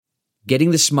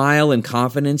Getting the smile and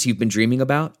confidence you've been dreaming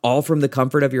about, all from the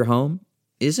comfort of your home,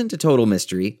 isn't a total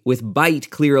mystery with Byte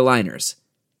clear aligners.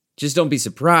 Just don't be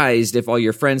surprised if all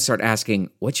your friends start asking,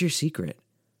 "What's your secret?"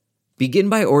 Begin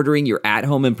by ordering your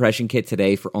at-home impression kit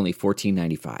today for only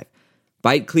 $14.95.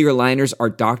 Byte clear aligners are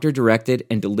doctor-directed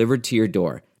and delivered to your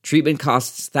door. Treatment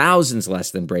costs thousands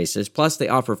less than braces, plus they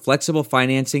offer flexible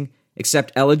financing,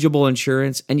 accept eligible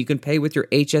insurance, and you can pay with your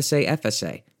HSA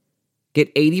FSA. Get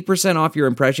 80% off your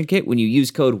impression kit when you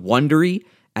use code WONDERY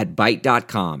at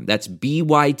Byte.com. That's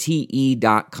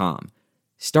BYTE.com.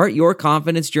 Start your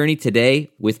confidence journey today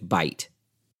with Byte.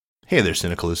 Hey there,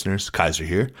 Cynical listeners. Kaiser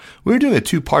here. We're doing a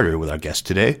two-parter with our guest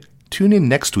today. Tune in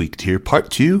next week to hear part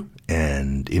 2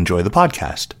 and enjoy the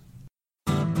podcast.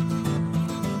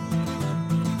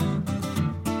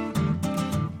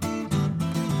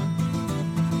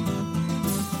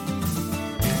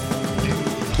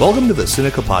 Welcome to the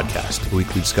Sinica Podcast, a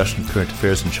weekly discussion of current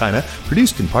affairs in China,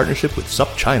 produced in partnership with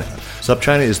SupChina.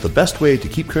 SupChina is the best way to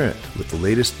keep current with the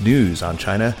latest news on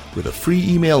China with a free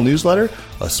email newsletter,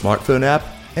 a smartphone app,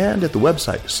 and at the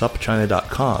website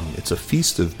supchina.com. It's a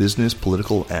feast of business,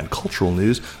 political, and cultural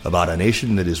news about a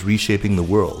nation that is reshaping the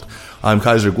world. I'm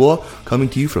Kaiser Guo, coming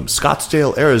to you from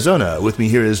Scottsdale, Arizona. With me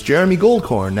here is Jeremy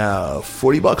Goldkorn, now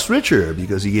 $40 richer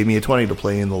because he gave me a 20 to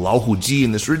play in the Laohuji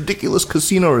in this ridiculous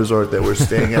casino resort that we're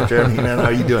staying at. Jeremy, man, how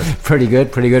are you doing? Pretty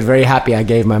good. Very happy I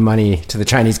gave my money to the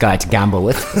Chinese guy to gamble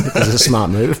with. It was a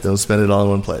smart move. Don't spend it all in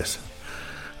one place.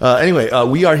 Anyway,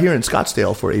 we are here in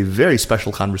Scottsdale for a very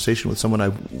special conversation with someone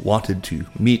I've wanted to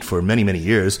meet for many, many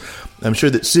years. I'm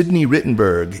sure that Sidney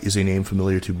Rittenberg is a name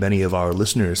familiar to many of our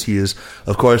listeners. He is,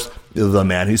 of course, the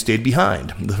man who stayed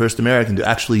behind, the first American to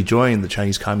actually join the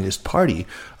Chinese Communist Party,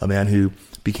 a man who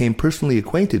became personally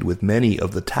acquainted with many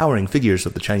of the towering figures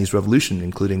of the Chinese Revolution,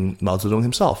 including Mao Zedong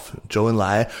himself, Zhou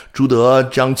Enlai, Zhu De,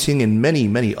 Jiang Qing, and many,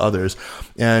 many others.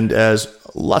 And as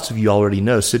lots of you already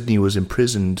know, Sidney was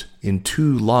imprisoned in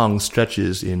 2 long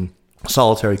stretches in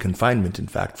solitary confinement, in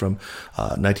fact, from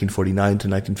 1949 to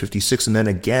 1956, and then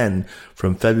again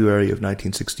from February of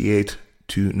 1968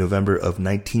 to November of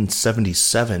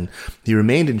 1977. He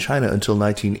remained in China until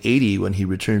 1980 when he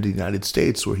returned to the United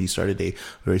States, where he started a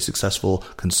very successful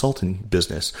consulting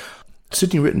business.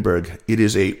 Sidney Rittenberg, it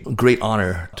is a great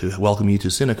honor to welcome you to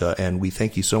Sinica, and we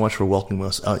thank you so much for welcoming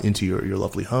us into your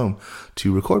lovely home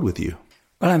to record with you.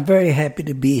 Well, I'm very happy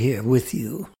to be here with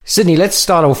you. Sidney, let's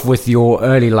start off with your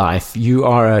early life. You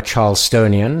are a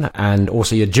Charlestonian and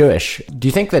also you're Jewish. Do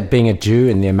you think that being a Jew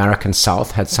in the American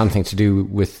South had something to do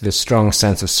with the strong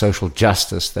sense of social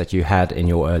justice that you had in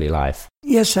your early life?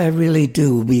 Yes, I really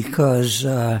do, because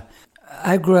I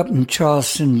grew up in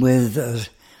Charleston with a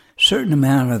certain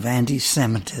amount of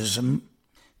anti-Semitism,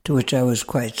 to which I was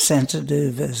quite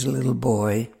sensitive as a little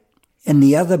boy. And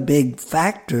the other big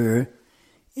factor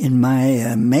in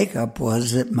my makeup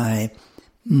was that my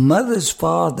mother's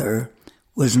father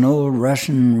was an old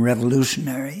Russian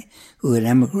revolutionary who had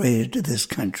emigrated to this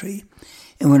country.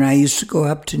 And when I used to go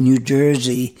up to New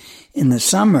Jersey in the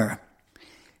summer,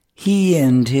 he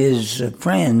and his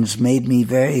friends made me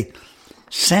very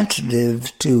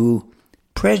sensitive to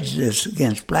prejudice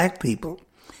against black people.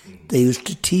 They used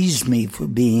to tease me for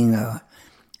being a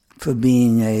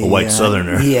white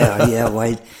Southerner.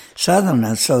 White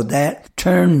Southerner. So that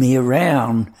turned me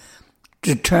around,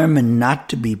 determined not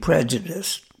to be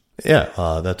prejudiced.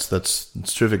 Yeah, that's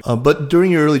terrific. But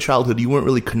during your early childhood, you weren't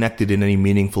really connected in any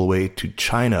meaningful way to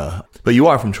China. But you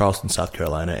are from Charleston, South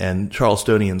Carolina, and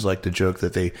Charlestonians like to joke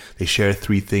that they share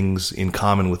 3 things in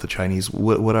common with the Chinese.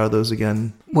 What are those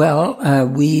again? Well,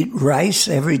 we eat rice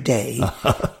every day,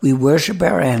 we worship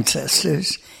our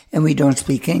ancestors, and we don't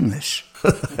speak English.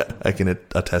 I can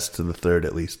attest to the third,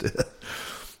 at least.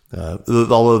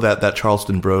 Although that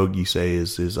Charleston brogue you say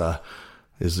is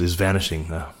vanishing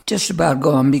now. Just about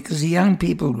gone, because the young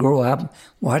people grow up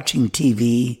watching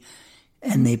TV,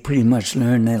 and they pretty much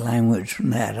learn their language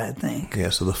from that, I think. Yeah,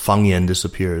 so the Fangyan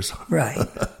disappears. Right.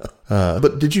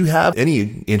 But did you have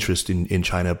any interest in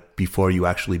China before you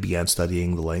actually began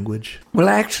studying the language? Well,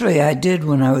 actually, I did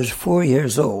when I was 4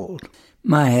 years old.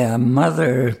 My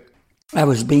mother, I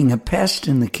was being a pest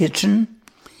in the kitchen,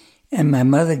 and my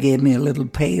mother gave me a little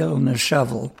pail and a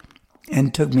shovel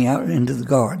and took me out into the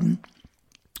garden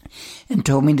and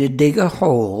told me to dig a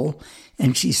hole.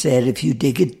 And she said, if you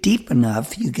dig it deep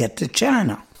enough, you get to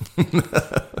China.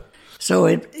 So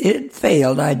it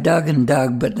failed. I dug and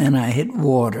dug, but then I hit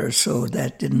water, so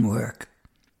that didn't work.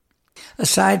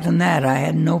 Aside from that, I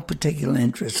had no particular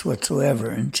interest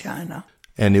whatsoever in China.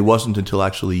 And it wasn't until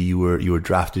actually you were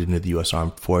drafted into the U.S.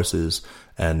 Armed Forces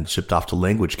and shipped off to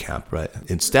language camp, right?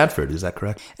 In Stanford, is that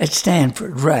correct? At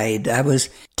Stanford, right. I was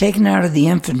taken out of the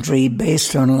infantry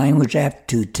based on a language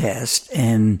aptitude test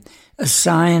and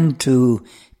assigned to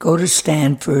go to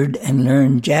Stanford and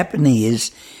learn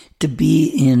Japanese to be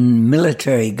in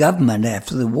military government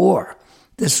after the war.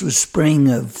 This was spring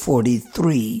of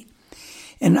 43.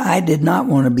 And I did not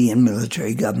want to be in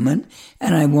military government,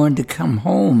 and I wanted to come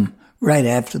home right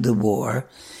after the war.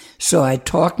 So I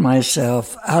talked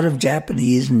myself out of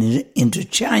Japanese and into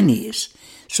Chinese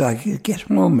so I could get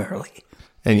home early.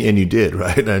 And you did,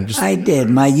 right? I did.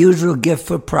 My usual gift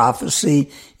for prophecy.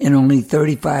 In only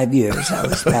 35 years, I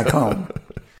was back home.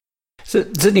 So,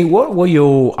 Sidney, what were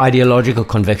your ideological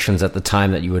convictions at the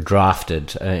time that you were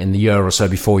drafted in the year or so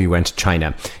before you went to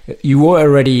China? You were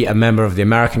already a member of the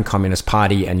American Communist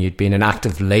Party and you'd been an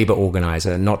active labor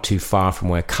organizer not too far from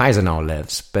where Kaiser now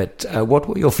lives. But what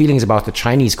were your feelings about the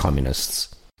Chinese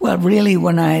communists? Well, really,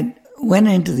 when I went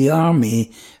into the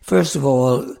army, first of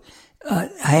all, I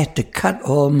had to cut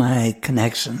all my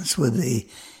connections with the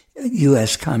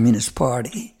U.S. Communist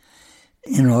Party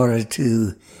in order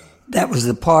to... That was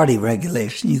the party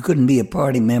regulation. You couldn't be a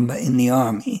party member in the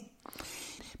army.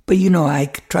 But, I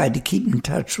tried to keep in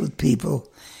touch with people.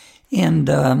 And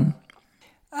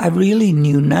I really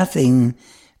knew nothing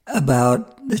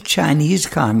about the Chinese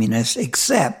communists,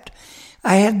 except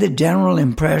I had the general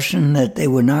impression that they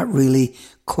were not really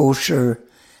kosher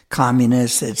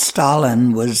communists, that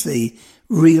Stalin was the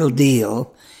real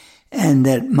deal, and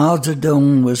that Mao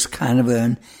Zedong was kind of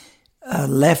a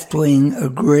left-wing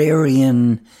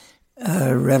agrarian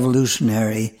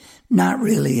revolutionary, not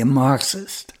really a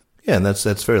Marxist. Yeah, and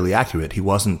that's fairly accurate. He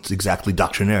wasn't exactly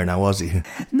doctrinaire, now was he?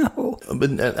 No.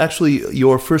 But actually,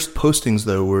 your first postings,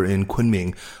 though, were in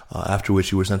Kunming, after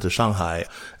which you were sent to Shanghai,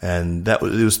 and it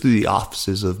was through the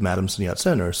offices of Madame Sun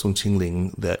Yat-sen or Song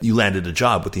Qingling that you landed a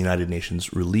job with the United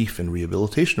Nations Relief and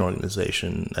Rehabilitation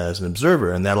Organization as an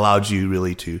observer, and that allowed you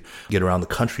really to get around the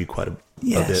country quite a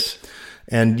bit.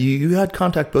 And you had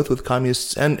contact both with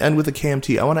communists and with the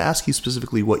KMT. I want to ask you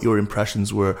specifically what your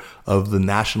impressions were of the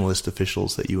nationalist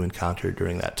officials that you encountered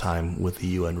during that time with the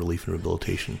UN Relief and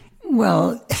Rehabilitation.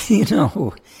 Well,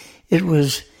 it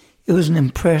was an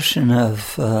impression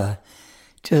of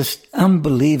just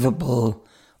unbelievable,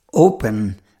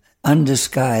 open,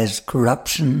 undisguised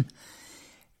corruption,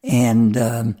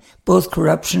 and both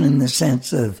corruption in the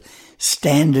sense of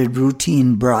standard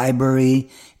routine bribery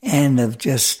and of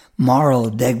just moral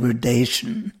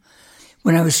degradation.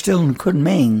 When I was still in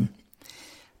Kunming,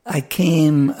 I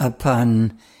came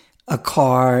upon a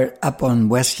car up on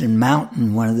Western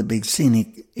Mountain, one of the big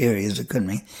scenic areas of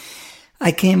Kunming.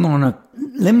 I came on a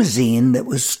limousine that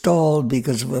was stalled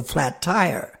because of a flat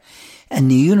tire,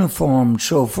 and the uniformed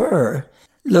chauffeur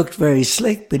looked very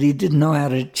slick, but he didn't know how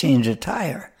to change a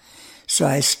tire. So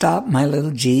I stopped my little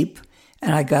Jeep,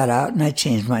 and I got out and I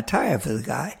changed my tire for the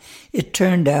guy. It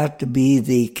turned out to be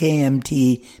the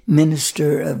KMT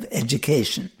Minister of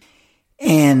Education.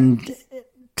 And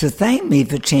to thank me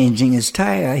for changing his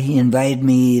tire, he invited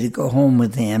me to go home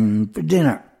with him for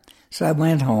dinner. So I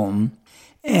went home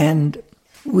and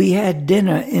we had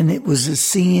dinner, and it was a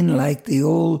scene like the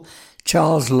old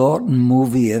Charles Laughton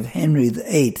movie of Henry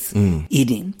VIII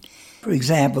eating. For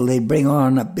example, they bring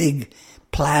on a big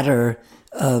platter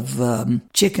of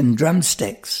chicken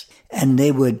drumsticks, and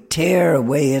they would tear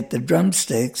away at the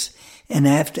drumsticks, and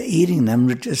after eating them,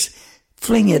 would just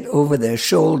fling it over their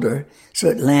shoulder so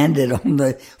it landed on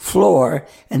the floor,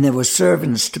 and there were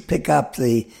servants to pick up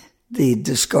the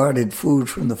discarded food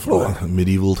from the floor. Oh,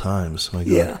 medieval times, my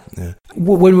God. Yeah.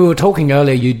 When we were talking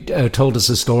earlier, you told us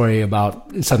a story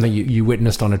about something you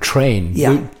witnessed on a train.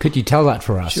 Yeah. Could you tell that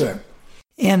for us? Sure.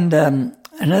 And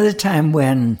another time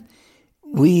when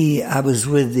I was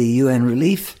with the UN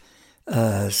Relief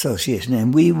Association,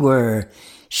 and we were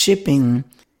shipping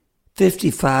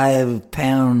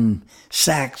 55-pound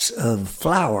sacks of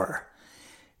flour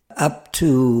up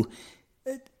to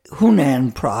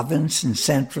Hunan province in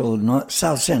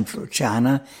south central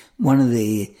China, one of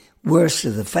the worst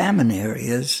of the famine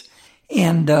areas.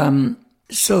 And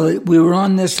so we were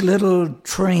on this little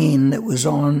train that was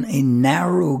on a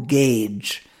narrow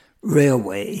gauge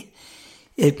railway.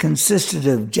 It consisted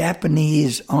of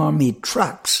Japanese army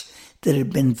trucks that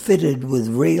had been fitted with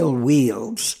rail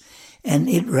wheels, and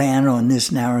it ran on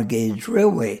this narrow gauge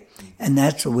railway. And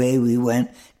that's the way we went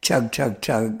chug, chug,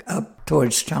 chug up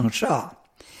towards Changsha.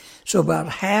 So about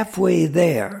halfway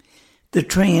there, the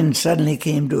train suddenly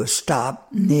came to a stop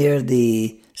near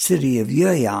the city of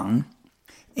Yueyang,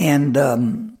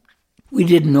 and we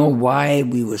didn't know why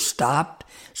we were stopped,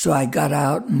 so I got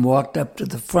out and walked up to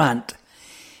the front,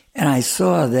 and I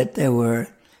saw that there were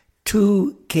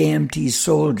 2 KMT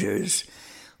soldiers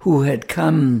who had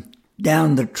come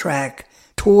down the track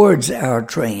towards our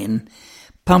train,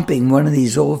 pumping one of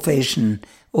these old-fashioned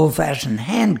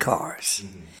hand cars.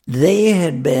 Mm-hmm. They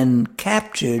had been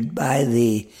captured by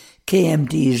the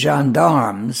KMT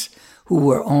gendarmes who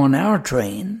were on our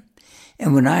train.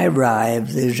 And when I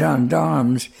arrived, the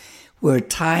gendarmes were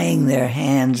tying their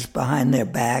hands behind their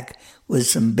back with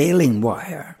some baling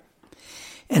wire.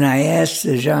 And I asked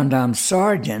the gendarme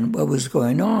sergeant what was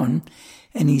going on,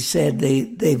 and he said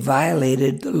they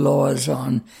violated the laws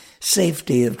on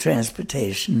safety of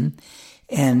transportation,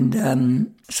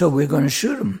 and so we're going to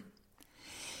shoot them.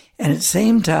 And at the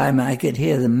same time, I could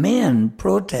hear the men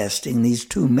protesting, these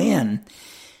 2 men.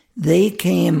 They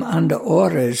came under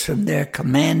orders from their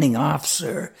commanding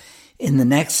officer in the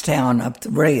next town up the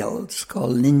rail. It's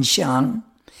called Linxiang.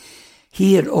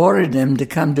 He had ordered them to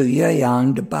come to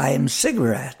Yueyang to buy him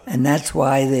cigarettes, and that's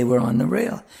why they were on the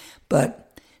rail.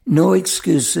 But no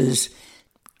excuses.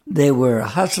 They were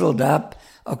hustled up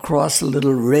across a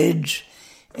little ridge,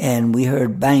 and we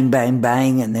heard bang, bang,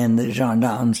 bang, and then the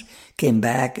gendarmes came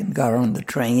back and got on the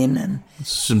train. And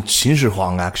some 秦始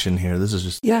皇 action here. This is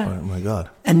just, yeah. Oh my God.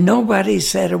 And nobody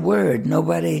said a word.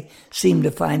 Nobody seemed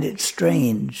to find it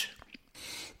strange.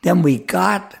 Then we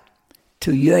got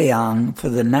to Yueyang for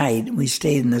the night. We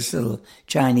stayed in this little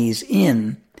Chinese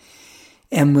inn.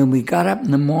 And when we got up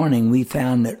in the morning, we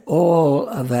found that all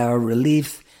of our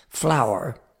relief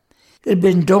flour had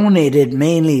been donated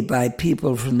mainly by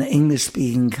people from the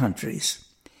English-speaking countries,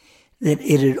 that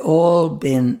it had all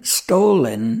been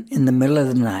stolen in the middle of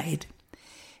the night.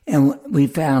 And we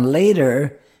found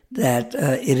later that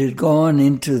it had gone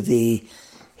into the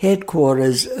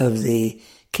headquarters of the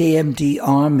KMT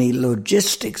Army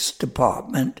Logistics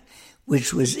Department,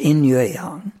 which was in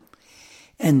Yueyang,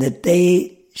 and that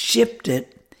they shipped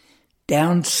it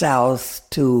down south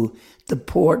to the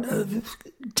port of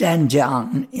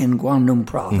Zhanjiang in Guangdong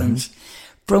province,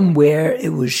 from where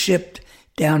it was shipped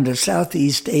down to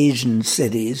Southeast Asian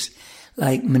cities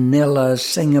like Manila,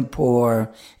 Singapore,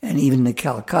 and even to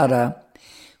Calcutta,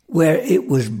 where it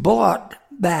was bought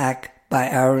back by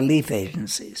our relief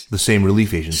agencies. The same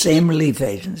relief agencies? Same relief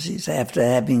agencies. After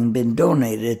having been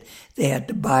donated, they had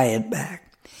to buy it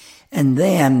back. And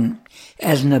then,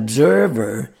 as an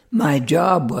observer, my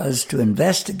job was to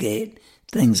investigate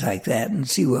things like that and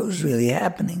see what was really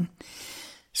happening.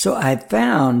 So I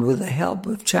found, with the help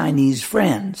of Chinese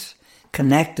friends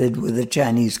connected with the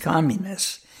Chinese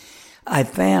communists, I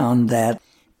found that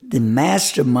the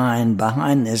mastermind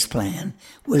behind this plan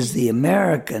was the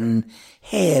American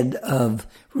head of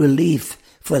relief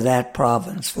for that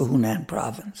province, for Hunan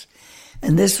province.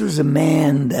 And this was a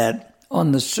man that,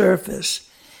 on the surface,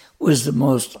 was the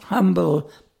most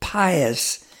humble,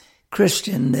 pious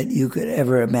Christian that you could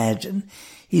ever imagine.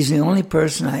 He's the only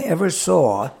person I ever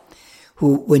saw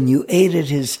who, when you ate at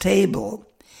his table,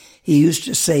 he used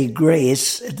to say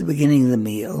grace at the beginning of the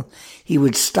meal. He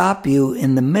would stop you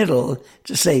in the middle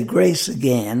to say grace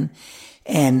again.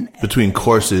 And between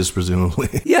courses,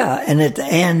 presumably. Yeah, and at the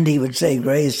end he would say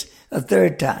grace a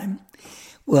third time.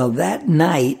 Well, that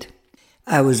night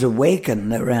I was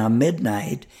awakened around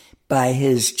midnight by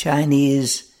his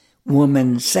Chinese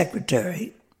woman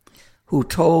secretary, who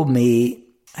told me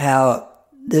how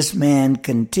this man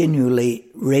continually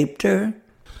raped her,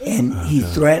 and he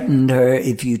threatened her,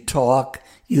 if you talk,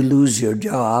 you lose your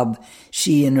job.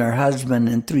 She and her husband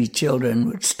and 3 children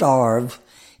would starve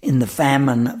in the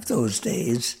famine of those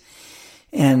days.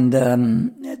 And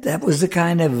that was the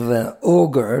kind of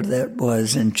ogre that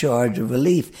was in charge of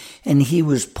relief. And he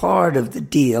was part of the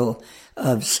deal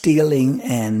of stealing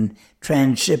and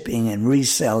transshipping and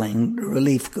reselling the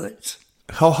relief goods.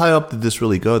 How high up did this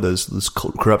really go, this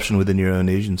corruption within your own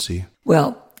agency?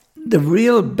 Well, the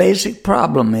real basic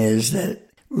problem is that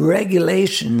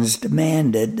regulations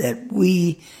demanded that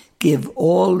we give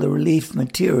all the relief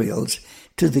materials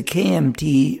to the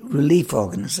KMT Relief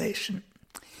Organization,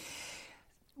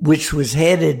 which was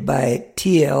headed by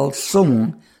T.L.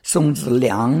 Song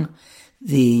Ziliang,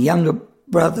 the younger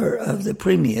brother of the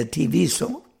premier TV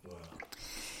Song.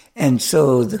 And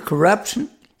so the corruption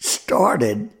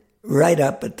started right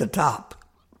up at the top.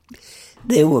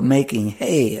 They were making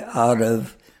hay out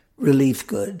of relief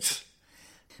goods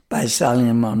by selling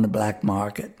them on the black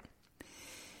market.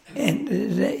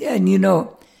 And you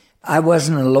know, I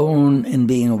wasn't alone in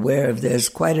being aware of this.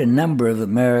 Quite a number of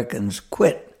Americans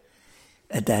quit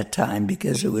at that time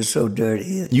because it was so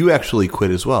dirty. You actually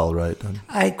quit as well, right?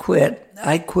 I quit.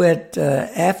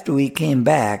 After we came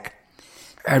back.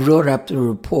 I wrote up the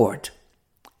report,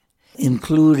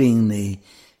 including the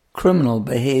criminal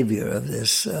behavior of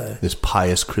this. This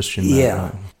pious Christian man. Yeah.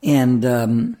 Right? And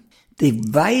the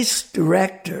vice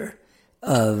director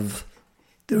of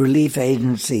the Relief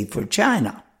Agency for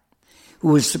China, who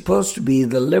was supposed to be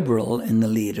the liberal in the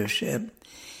leadership,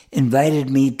 invited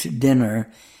me to dinner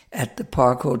at the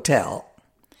Park Hotel,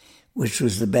 which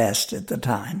was the best at the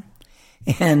time.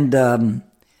 And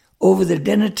over the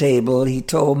dinner table, he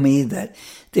told me that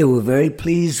they were very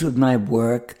pleased with my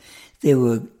work. They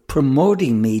were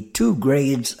promoting me 2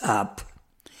 grades up.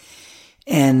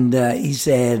 And he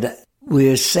said,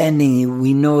 we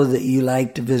know that you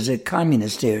like to visit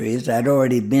communist areas. I'd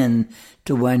already been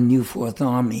to one New Fourth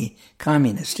Army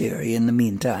communist area in the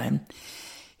meantime.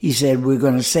 He said, we're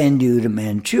going to send you to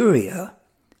Manchuria,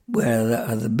 where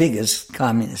are the biggest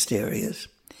communist areas.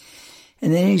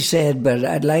 And then he said, but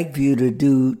I'd like for you to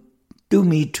do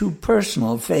me 2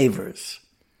 personal favors.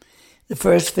 The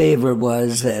first favor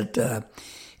was that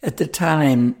at the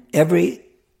time, every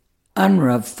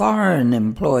UNRWA foreign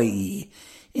employee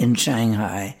in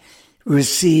Shanghai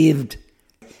received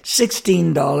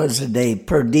 $16 a day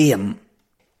per diem.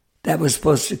 That was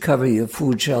supposed to cover your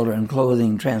food, shelter, and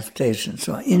clothing, transportation.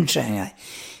 So in Shanghai,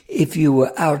 if you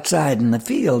were outside in the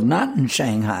field, not in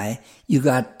Shanghai, you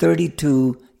got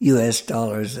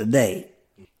 $32 a day.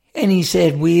 And he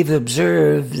said, we've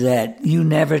observed that you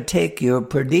never take your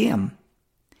per diem.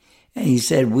 And he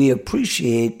said, we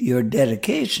appreciate your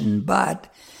dedication, but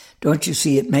don't you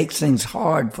see, it makes things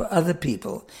hard for other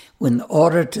people when the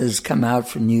auditors come out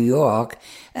from New York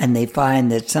and they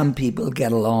find that some people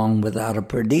get along without a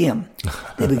per diem.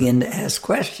 They begin to ask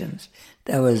questions.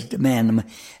 That was demand.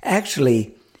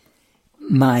 Actually,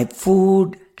 my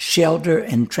food, shelter,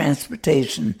 and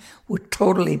transportation were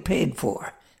totally paid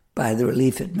for by the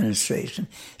Relief Administration.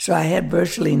 So I had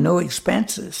virtually no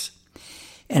expenses.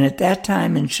 And at that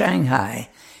time in Shanghai,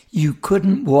 you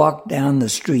couldn't walk down the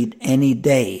street any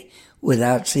day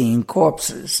without seeing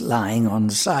corpses lying on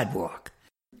the sidewalk.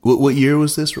 What year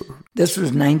was this? This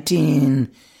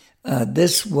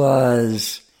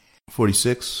was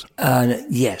 46?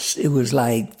 Yes, it was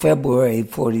like February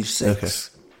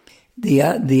 46.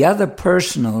 Okay. The other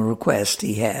personal request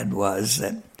he had was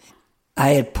that I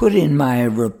had put in my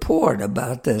report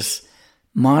about this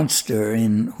monster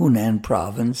in Hunan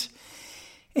province,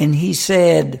 and he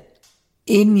said,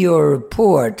 in your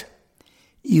report,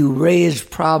 you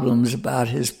raised problems about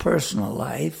his personal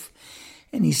life.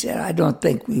 And he said, I don't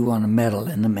think we want to meddle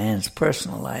in the man's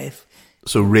personal life.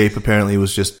 So rape apparently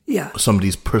was just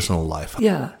somebody's personal life.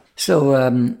 Yeah.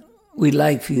 So we'd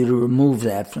like for you to remove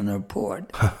that from the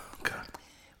report. God.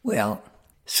 Well,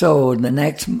 so the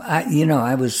next,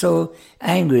 I was so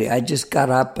angry, I just got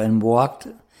up and walked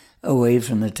away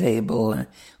from the table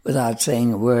without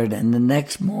saying a word. And the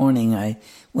next morning I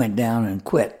went down and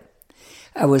quit.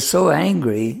 I was so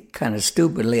angry, kind of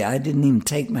stupidly, I didn't even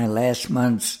take my last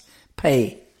month's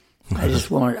pay. I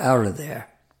just wanted out of there.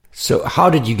 So how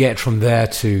did you get from there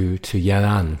to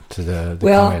Yan'an, to the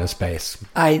communist base?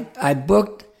 I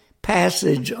booked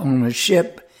passage on a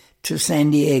ship to San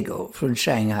Diego from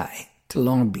Shanghai to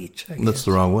Long Beach. That's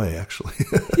the wrong way, actually.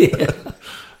 Yeah.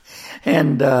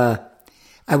 And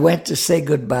I went to say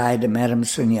goodbye to Madame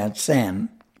Sun Yat-sen,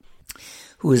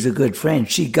 who was a good friend.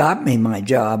 She got me my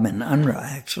job in UNRWA,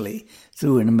 actually,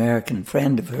 through an American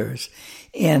friend of hers.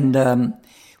 And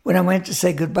when I went to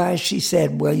say goodbye, she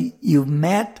said, well, you've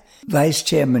met Vice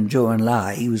Chairman Zhou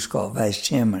Enlai. He was called Vice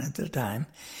Chairman at the time.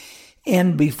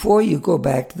 And before you go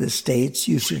back to the States,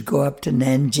 you should go up to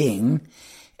Nanjing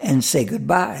and say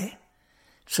goodbye.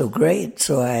 So great.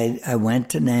 So I went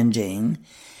to Nanjing,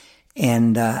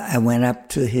 and I went up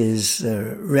to his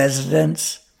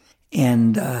residence,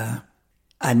 and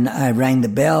I rang the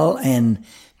bell, and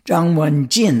Zhang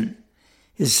Wenjin,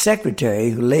 his secretary,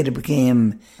 who later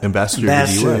became ambassador to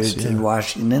the US, to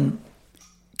Washington,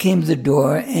 came to the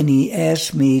door, and he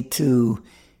asked me to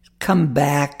come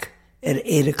back at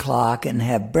 8 o'clock and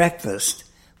have breakfast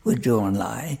with Zhou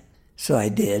Enlai. So I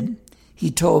did. He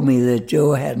told me that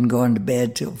Joe hadn't gone to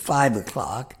bed till 5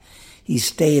 o'clock. He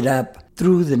stayed up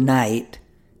through the night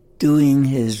doing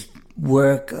his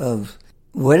work of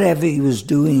whatever he was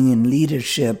doing in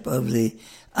leadership of the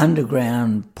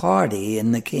underground party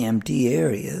in the KMT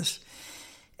areas.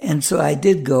 And so I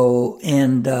did go,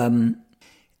 and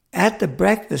at the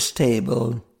breakfast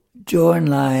table, Zhou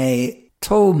Enlai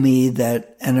told me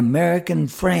that an American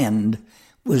friend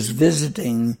was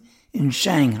visiting in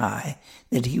Shanghai,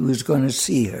 that he was going to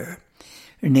see her.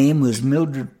 Her name was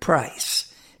Mildred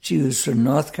Price. She was from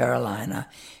North Carolina,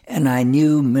 and I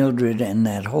knew Mildred and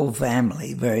that whole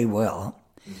family very well.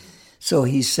 So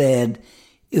he said,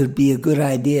 it would be a good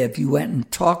idea if you went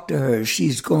and talked to her.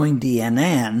 She's going to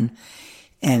Yan'an,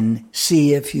 and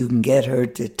see if you can get her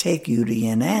to take you to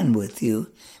Yan'an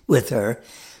with her.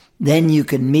 Then you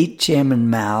can meet Chairman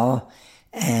Mao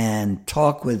and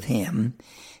talk with him,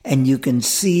 and you can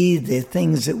see the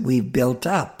things that we've built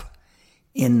up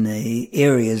in the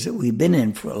areas that we've been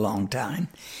in for a long time.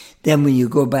 Then when you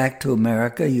go back to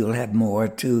America, you'll have more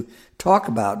to talk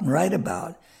about and write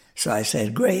about. So I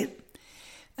said, great.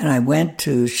 And I went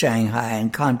to Shanghai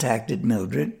and contacted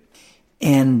Mildred,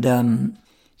 and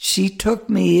she took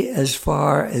me as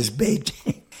far as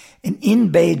Beijing. And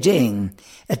in Beijing,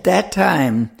 at that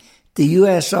time, the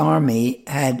U.S. Army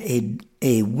had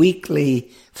a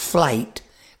weekly flight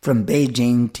from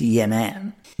Beijing to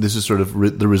Yan'an. This is sort of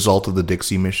the result of the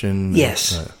Dixie mission?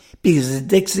 Yes, because the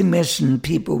Dixie mission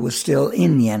people were still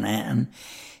in Yan'an,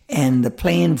 and the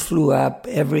plane flew up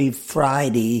every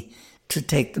Friday to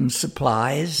take them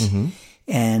supplies,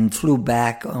 and flew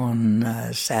back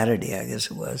on Saturday, I guess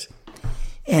it was.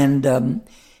 And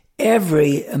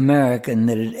every American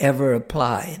that had ever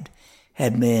applied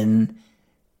had been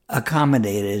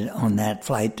accommodated on that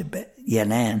flight to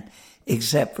Yan'an,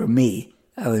 except for me.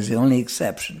 I was the only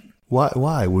exception.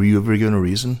 Why? Were you ever given a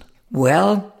reason?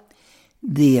 Well,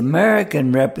 the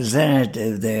American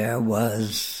representative there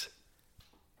was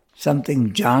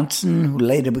something Johnson, who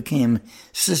later became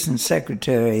Assistant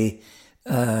Secretary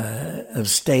of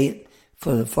State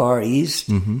for the Far East.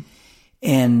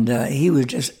 And he was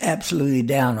just absolutely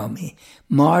down on me.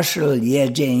 Marshal Ye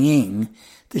Jianying,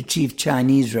 the chief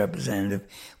Chinese representative,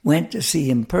 went to see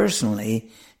him personally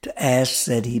to ask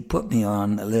that he put me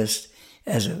on the list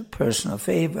as a personal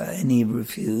favor, and he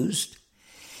refused.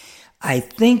 I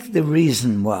think the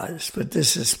reason was, but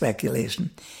this is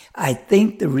speculation, I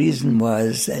think the reason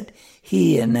was that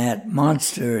he and that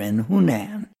monster in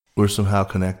Hunan were somehow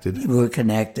connected. Were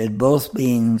connected, both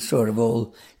being sort of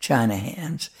old China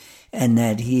hands, and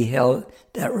that he held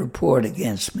that report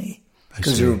against me.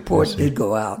 Because the report did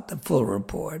go out, the full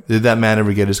report. Did that man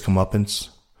ever get his comeuppance?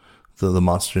 The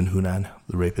monster in Hunan,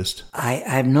 the rapist? I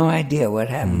have no idea what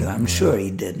happened to him. I'm sure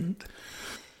he didn't.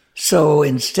 So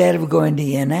instead of going to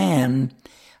Yan'an,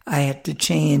 I had to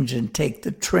change and take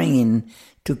the train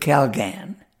to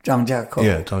Kalgan, Zhangjiakou.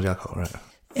 Yeah, Zhangjiakou, right.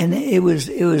 And it was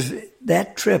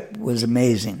that trip was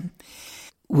amazing.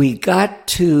 We got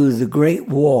to the Great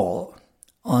Wall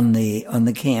on the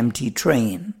KMT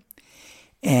train,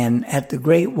 and at the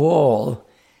Great Wall,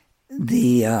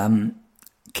 the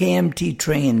KMT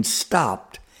train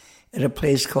stopped at a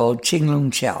place called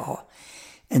Qinglongqiao,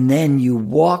 and then you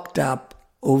walked up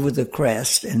over the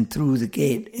crest and through the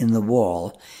gate in the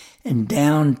wall and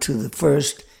down to the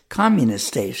first communist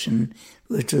station,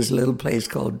 which was a little place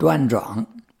called Duanzhuang.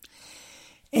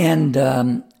 And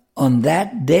on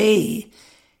that day,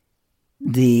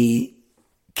 the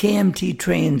KMT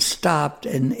train stopped,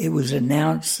 and it was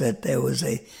announced that there was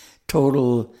a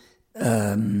total...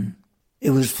 it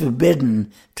was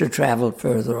forbidden to travel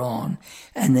further on,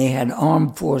 and they had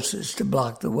armed forces to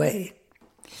block the way.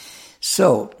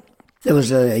 So there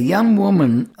was a young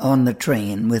woman on the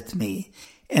train with me,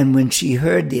 and when she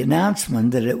heard the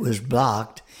announcement that it was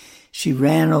blocked, she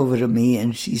ran over to me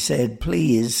and she said,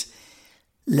 "Please,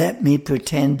 let me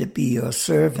pretend to be your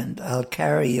servant. I'll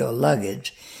carry your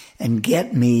luggage and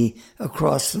get me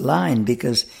across the line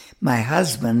because my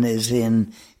husband is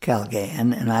in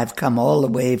Kalgan and I've come all the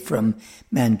way from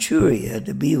Manchuria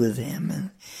to be with him."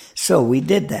 And so we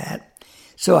did that.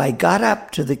 So I got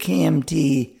up to the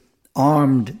KMT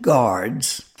armed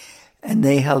guards and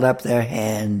they held up their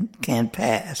hand, "Can't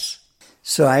pass."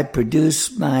 So I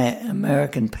produced my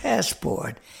American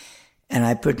passport and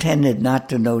I pretended not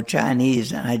to know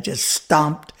Chinese, and I just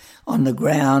stomped on the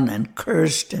ground and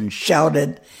cursed and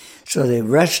shouted. So they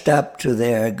rushed up to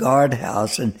their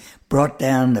guardhouse and brought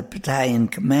down the battalion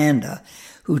commander,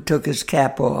 who took his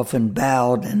cap off and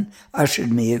bowed and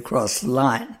ushered me across the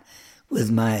line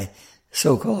with my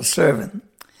so-called servant.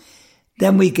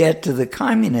 Then we get to the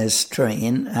communist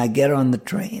train. I get on the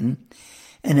train,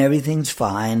 and everything's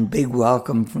fine. Big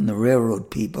welcome from the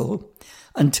railroad people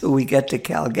until we get to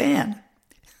Kalgan.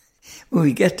 When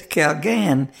we get to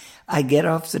Kalgan, I get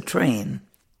off the train,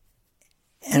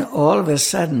 and all of a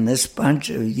sudden this bunch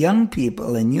of young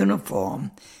people in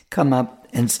uniform come up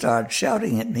and start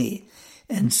shouting at me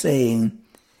and saying,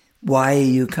 "Why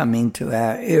are you coming to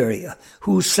our area?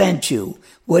 Who sent you?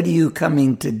 What are you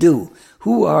coming to do?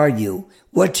 Who are you?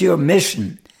 What's your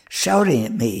mission?" Shouting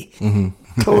at me,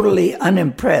 totally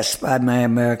unimpressed by my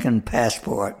American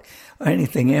passport or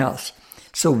anything else.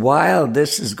 So while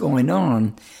this is going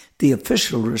on, the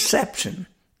official reception,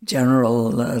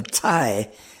 General Tsai,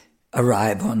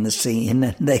 arrive on the scene,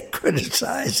 and they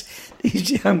criticize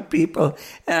these young people.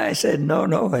 And I said, no,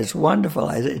 it's wonderful.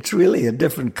 It's really a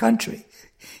different country.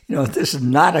 This is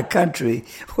not a country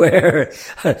where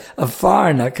a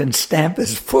foreigner can stamp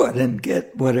his foot and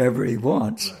get whatever he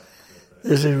wants.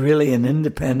 This is really an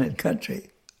independent country.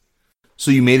 So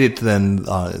you made it then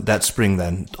that spring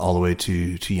then all the way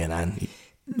to Yan'an?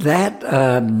 That,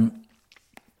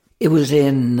 it was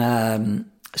in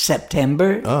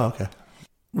September. Oh, okay.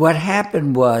 What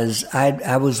happened was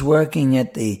I was working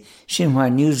at the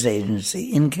Xinhua News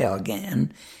Agency in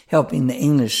Kalgan, helping the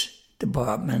English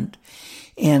department.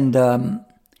 And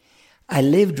I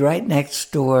lived right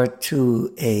next door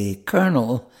to a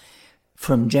colonel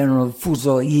from General Fu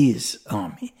Zuoyi's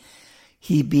army.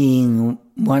 He being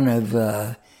one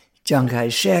of Chiang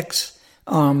Kai-shek's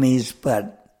armies,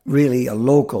 but really a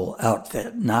local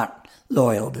outfit, not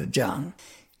loyal to Chiang.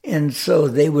 And so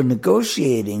they were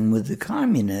negotiating with the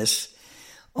communists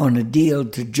on a deal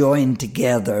to join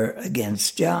together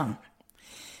against Chiang.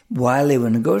 While they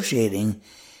were negotiating,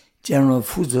 General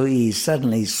Fu Zuoyi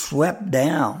suddenly swept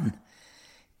down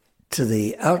to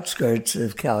the outskirts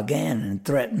of Kalgan and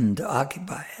threatened to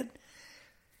occupy it.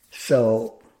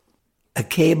 So a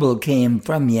cable came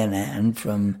from Yan'an,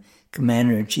 from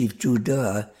Commander-in-Chief Zhu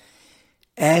De,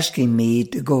 asking me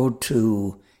to go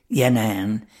to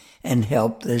Yan'an and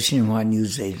help the Xinhua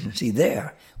News Agency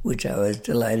there, which I was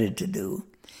delighted to do.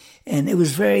 And it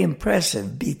was very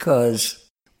impressive because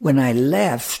when I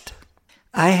left,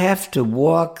 I have to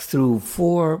walk through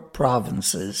 4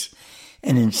 provinces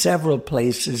and in several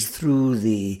places through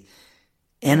the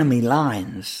enemy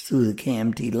lines, through the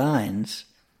KMT lines,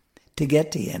 to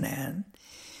get to Yan'an.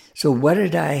 So what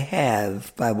did I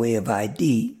have by way of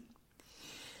ID?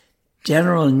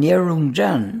 General Nie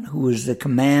Rongzhen, who was the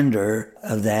commander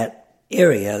of that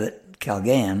area,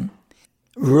 Kalgan,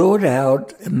 wrote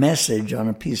out a message on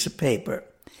a piece of paper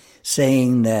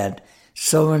saying that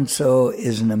so-and-so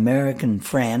is an American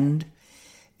friend,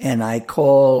 and I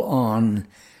call on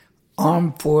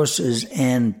armed forces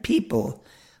and people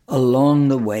along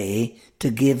the way to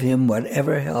give him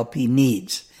whatever help he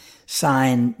needs.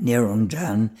 Signed Nie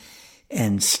Rongzhen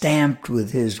and stamped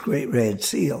with his great red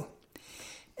seal.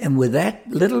 And with that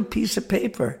little piece of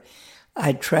paper,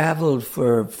 I traveled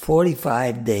for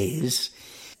 45 days.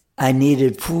 I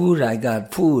needed food, I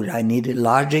got food. I needed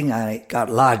lodging, I got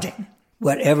lodging.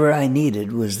 Whatever I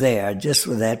needed was there just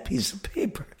with that piece of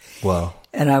paper. Wow.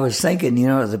 And I was thinking,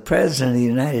 the President of the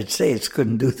United States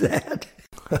couldn't do that.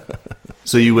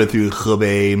 So you went through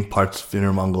Hebei, parts of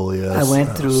Inner Mongolia. I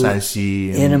went through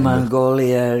Shanxi, Inner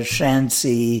Mongolia,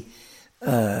 Shanxi,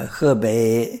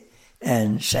 Hebei,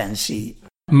 and Shanxi.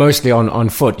 Mostly on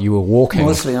foot, you were walking.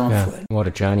 Mostly on foot. What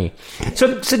a journey.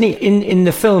 So, Sydney, in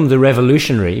the film The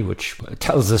Revolutionary, which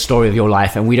tells the story of your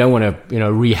life, and we don't want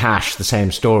to rehash the same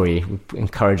story, we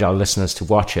encourage our listeners to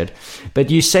watch it, but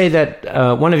you say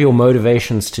that one of your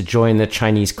motivations to join the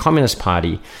Chinese Communist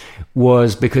Party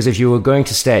was because if you were going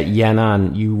to stay at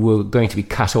Yan'an, you were going to be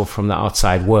cut off from the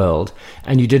outside world,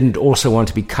 and you didn't also want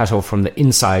to be cut off from the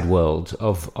inside world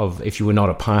of if you were not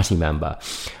a party member.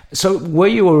 So were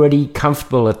you already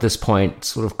comfortable at this point,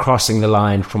 sort of crossing the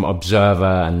line from observer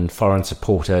and foreign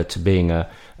supporter to being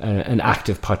an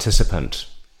active participant?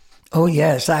 Oh,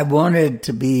 yes. I wanted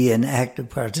to be an active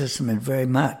participant very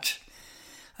much.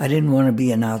 I didn't want to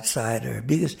be an outsider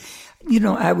because,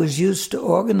 I was used to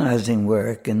organizing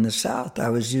work in the South. I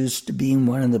was used to being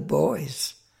one of the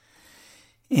boys.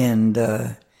 And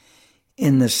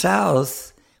in the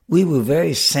South, we were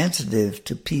very sensitive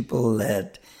to people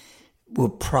that were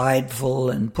prideful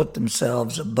and put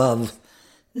themselves above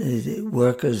the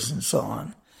workers and so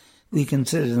on. We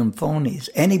considered them phonies.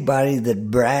 Anybody that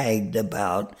bragged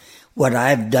about what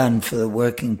I've done for the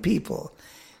working people,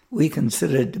 we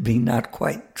considered to be not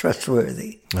quite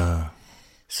trustworthy.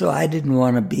 So I didn't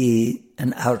want to be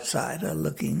an outsider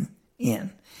looking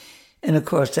in. And of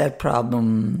course, that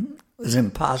problem was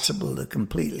impossible to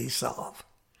completely solve.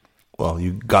 Well,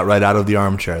 you got right out of the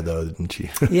armchair, though, didn't you?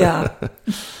 Yeah.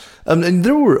 And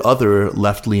there were other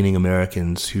left-leaning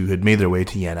Americans who had made their way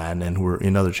to Yan'an and who were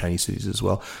in other Chinese cities as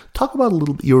well. Talk about a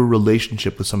little bit your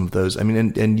relationship with some of those. I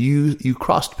mean, and you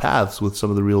crossed paths with some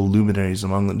of the real luminaries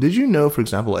among them. Did you know, for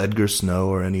example, Edgar Snow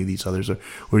or any of these others? Or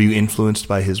were you influenced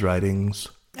by his writings?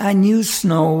 I knew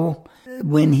Snow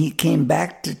when he came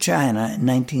back to China in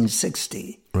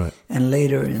 1960. Right. And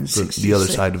later in 66. The other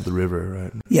side of the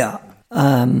river, right? Yeah.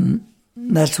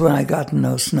 That's when I got to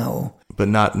know Snow. But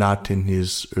not in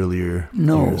his earlier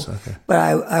years. Okay. But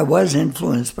I was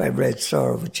influenced by Red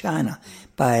Star Over China,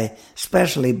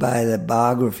 especially by the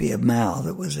biography of Mao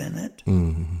that was in it.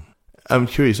 Mm-hmm. I'm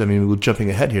curious. I mean, we're jumping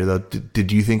ahead here, though.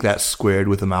 Did you think that squared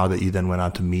with the Mao that you then went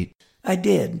on to meet? I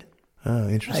did. Oh,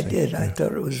 interesting. I did. Yeah. I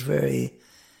thought it was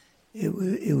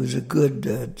it was a good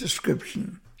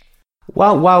description.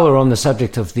 While we're on the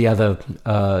subject of the other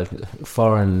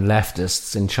foreign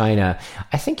leftists in China,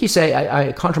 I think you say,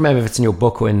 I can't remember if it's in your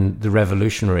book or in The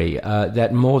Revolutionary,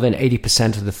 that more than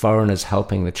 80% of the foreigners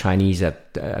helping the Chinese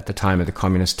at the time of the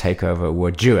communist takeover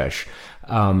were Jewish.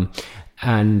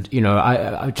 And, you know,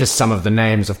 I just some of the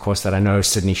names, of course, that I know: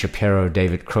 Sidney Shapiro,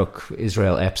 David Crook,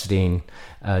 Israel Epstein,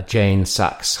 Jane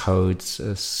Sachs Hodes,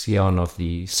 Sion of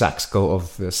the Sachs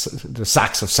the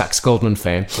Sachs of Sachs Goldman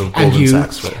fame, and you,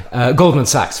 Goldman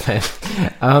Sachs fame.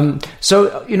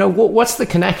 So, you know, what's the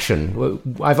connection?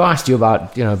 I've asked you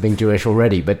about, you know, being Jewish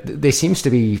already, but there seems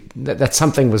to be that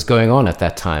something was going on at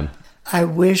that time. I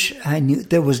wish I knew.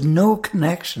 There was no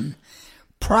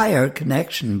prior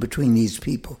connection between these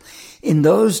people. In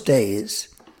those days,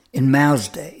 in Mao's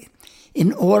day,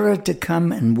 in order to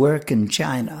come and work in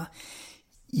China,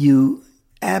 you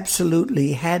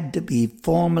absolutely had to be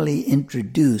formally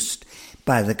introduced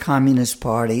by the Communist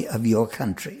Party of your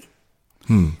country.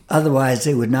 Otherwise,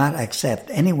 they would not accept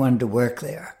anyone to work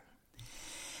there.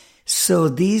 So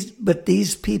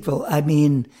these people, I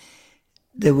mean,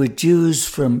 there were Jews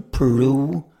from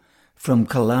Peru, from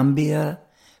Colombia,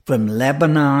 from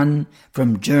Lebanon,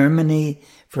 from Germany,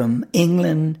 from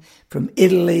England, from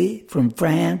Italy, from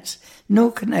France.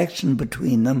 No connection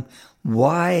between them.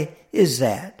 Why is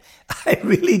that? I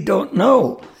really don't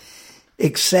know,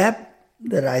 except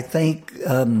that I think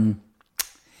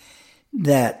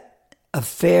that a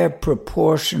fair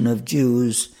proportion of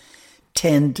Jews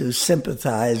tend to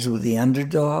sympathize with the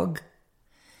underdog,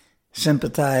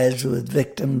 sympathize with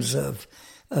victims of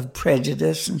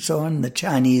prejudice and so on. The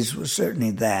Chinese were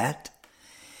certainly that.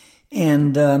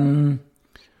 And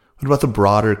what about the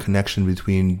broader connection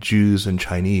between Jews and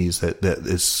Chinese that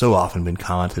is so often been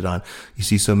commented on? You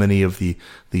see so many of the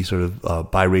sort of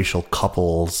biracial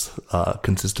couples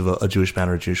consist of a Jewish man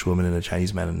or a Jewish woman and a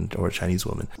Chinese man or a Chinese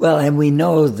woman. Well, and we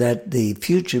know that the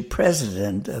future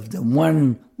president of the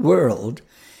one world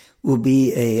will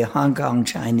be a Hong Kong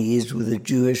Chinese with a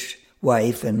Jewish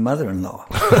wife and mother-in-law.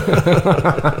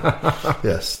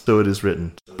 Yes, so it is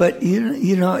written. But,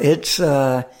 you know, it's...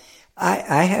 I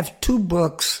have 2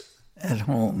 books at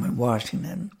home in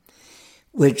Washington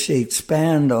which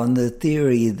expand on the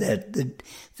theory that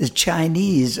the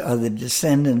Chinese are the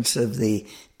descendants of the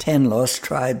 10 lost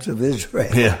tribes of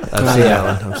Israel. Yeah, I've seen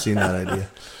that one. I've seen that idea.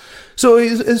 So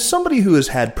as somebody who has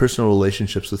had personal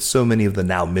relationships with so many of the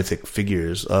now mythic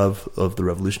figures of the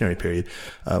revolutionary period,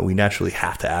 we naturally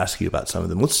have to ask you about some of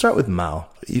them. Let's start with Mao.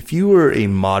 If you were a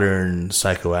modern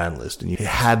psychoanalyst and you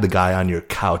had the guy on your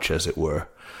couch, as it were,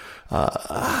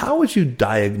 how would you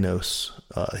diagnose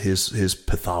his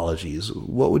pathologies?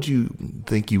 What would you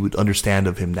think you would understand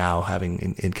of him now,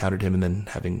 having encountered him and then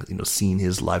having seen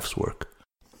his life's work?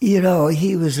 You know,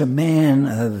 he was a man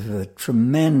of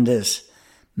tremendous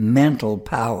mental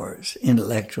powers,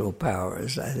 intellectual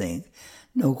powers, I think,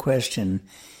 no question.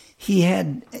 He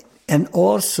had a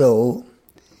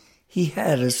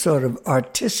sort of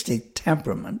artistic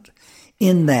temperament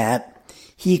in that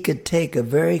he could take a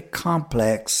very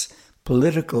complex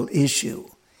political issue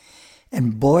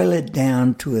and boil it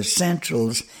down to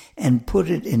essentials and put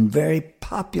it in very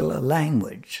popular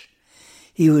language.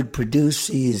 He would produce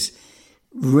these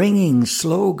ringing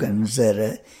slogans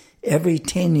that every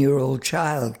 10-year-old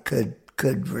child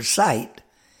could recite.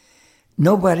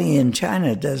 Nobody in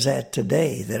China does that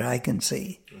today that I can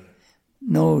see.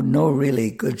 No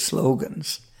really good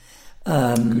slogans.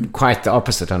 Quite the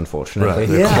opposite, unfortunately.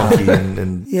 Right,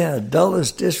 yeah. Yeah, dull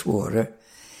as dishwater.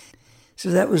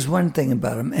 So that was one thing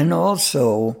about him. And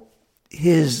also,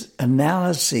 his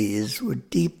analyses were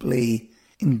deeply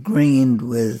ingrained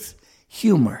with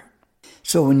humor.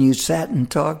 So when you sat and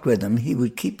talked with him, he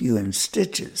would keep you in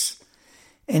stitches.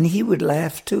 And he would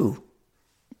laugh too.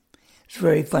 It's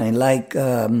very funny. Like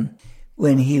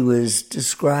when he was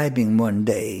describing one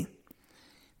day,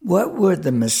 what were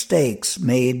the mistakes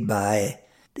made by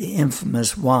the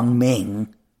infamous Wang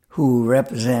Ming, who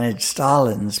represented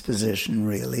Stalin's position,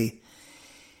 really,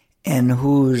 and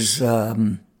whose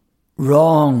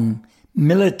wrong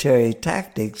military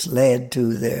tactics led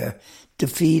to their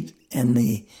defeat and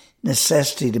the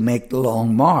necessity to make the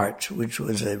Long March, which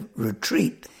was a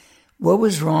retreat. What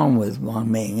was wrong with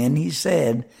Wang Ming? And he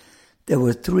said there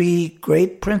were 3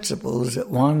 great principles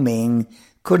that Wang Ming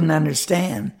couldn't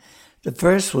understand. The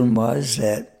first one was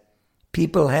that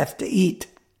people have to eat.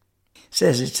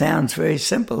 Says it sounds very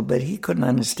simple, but he couldn't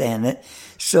understand it.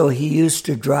 So he used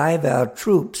to drive out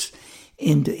troops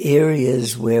into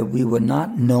areas where we were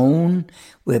not known,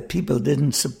 where people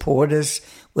didn't support us,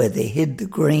 where they hid the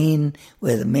grain,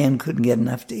 where the men couldn't get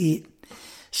enough to eat.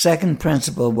 Second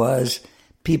principle was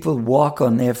people walk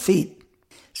on their feet.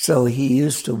 So he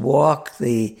used to walk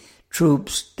the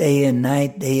troops day and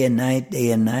night, day and night,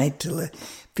 day and night, till their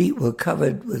feet were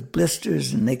covered with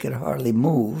blisters and they could hardly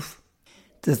move.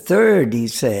 The third, he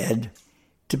said,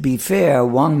 to be fair,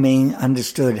 Wang Ming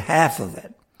understood half of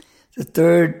it. The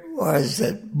third was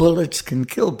that bullets can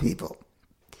kill people.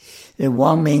 And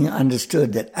Wang Ming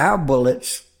understood that our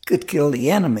bullets could kill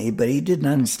the enemy, but he didn't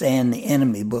understand the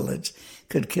enemy bullets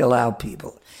could kill our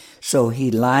people. So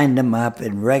he lined them up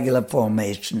in regular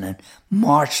formation and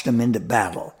marched them into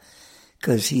battle,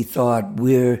 because he thought,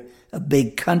 we're a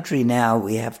big country now,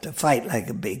 we have to fight like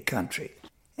a big country.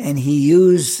 And he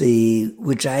used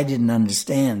which I didn't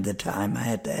understand at the time, I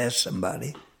had to ask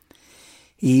somebody,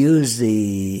 he used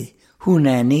the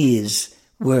Hunanese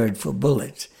word for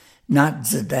bullets, not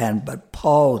Zidane, but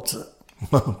Paozi.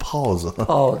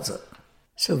 Paozi.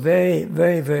 So very,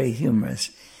 very, very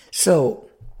humorous. So,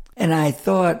 and I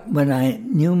thought when I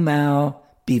knew Mao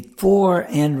before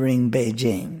entering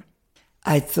Beijing,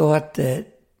 I thought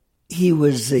that he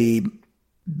was the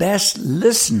best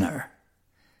listener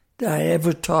that I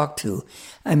ever talked to.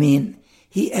 I mean,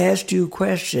 he asked you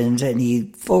questions and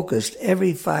he focused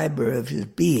every fiber of his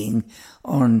being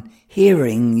on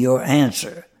hearing your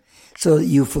answer, so that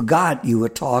you forgot you were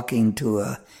talking to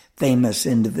a famous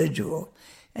individual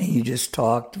and you just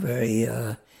talked very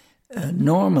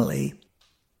normally.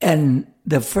 And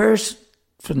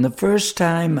from the first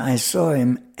time I saw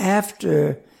him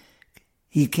after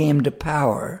he came to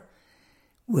power,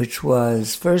 which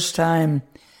was first time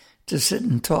to sit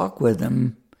and talk with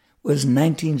him, was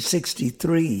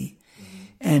 1963,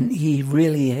 and he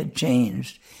really had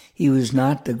changed. He was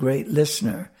not the great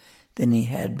listener than he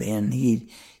had been.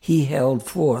 He held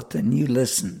forth, and you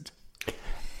listened.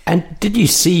 And did you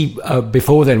see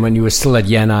before then, when you were still at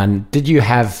Yan'an,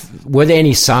 were there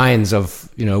any signs of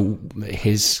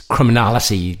his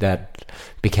criminality that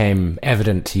became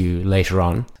evident to you later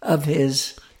on? Of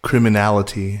his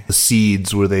criminality, the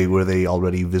seeds, were they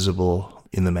already visible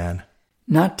in the man?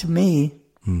 Not to me.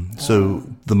 So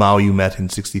the Mao you met in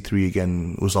 1963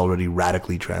 again was already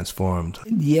radically transformed.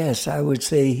 Yes, I would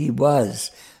say he was.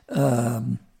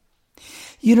 In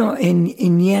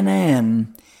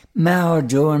Yan'an, Mao,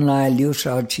 Zhou Enlai, Liu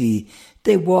Shaoqi,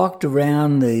 they walked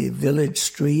around the village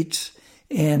streets,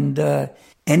 and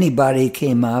anybody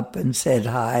came up and said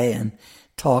hi and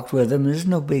talked with them. There's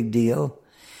no big deal.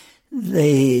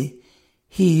 He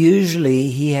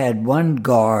had one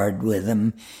guard with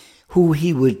him who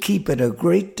he would keep at a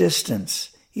great distance.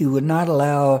 He would not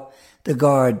allow the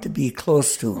guard to be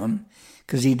close to him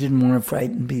because he didn't want to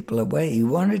frighten people away. He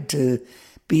wanted to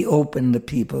be open to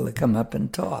people to come up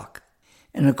and talk.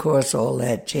 And of course, all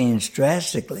that changed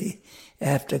drastically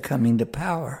after coming to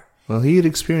power. Well, he had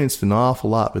experienced an awful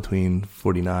lot between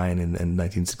 1949 and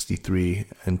 1963,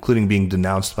 including being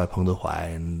denounced by Peng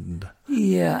Dehuai.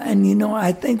 Yeah, and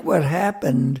I think what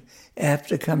happened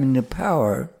after coming to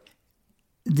power,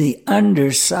 the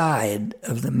underside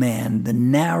of the man, the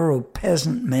narrow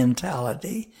peasant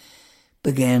mentality,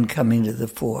 began coming to the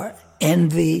fore.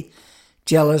 Envy,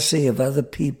 jealousy of other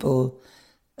people.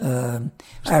 I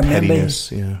remember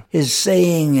his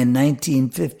saying in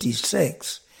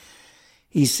 1956,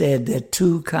 he said there are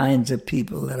two kinds of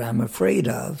people that I'm afraid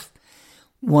of.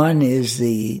 One is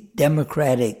the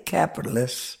democratic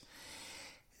capitalists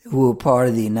who are part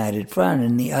of the United Front,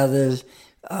 and the others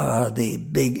are the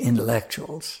big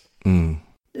intellectuals. And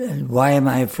why am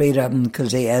I afraid of them?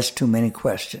 Because they ask too many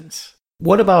questions.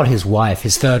 What about his wife,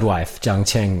 his third wife, Jiang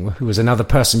Qing, who was another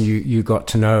person you got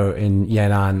to know in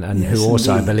Yan'an, and who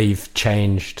also, I believe,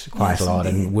 changed quite a lot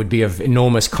and would be of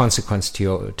enormous consequence to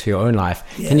your own life.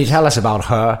 Yes. Can you tell us about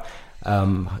her?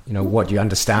 What you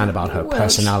understand about her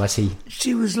personality?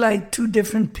 She was like two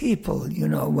different people.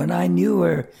 When I knew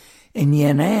her in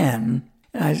Yan'an,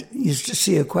 I used to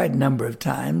see her quite a number of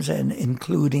times, and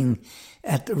including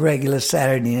at the regular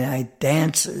Saturday night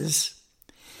dances.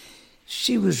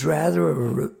 She was rather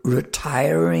a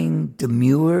retiring,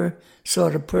 demure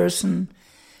sort of person.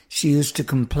 She used to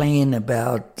complain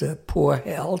about poor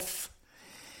health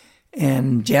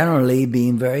and generally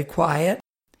being very quiet.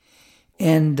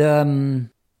 And,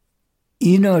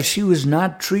 she was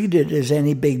not treated as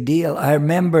any big deal. I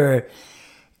remember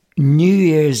New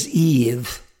Year's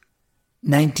Eve,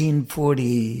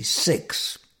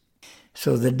 1946,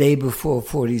 so the day before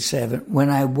 47, when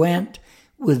I went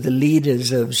with the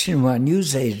leaders of Xinhua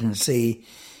News Agency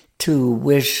to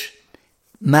wish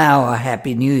Mao a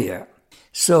Happy New Year.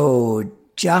 So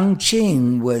Jiang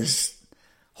Qing was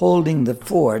holding the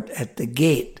fort at the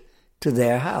gate to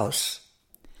their house,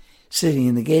 sitting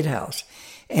in the gatehouse.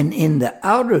 And in the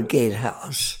outer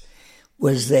gatehouse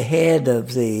was the head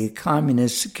of the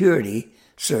Communist Security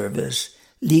Service,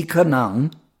 Li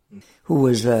Kenang, who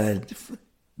was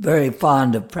very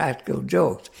fond of practical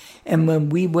jokes. And when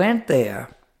we went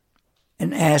there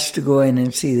and asked to go in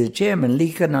and see the chairman,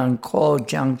 Li Kenang called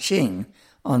Jiang Qing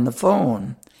on the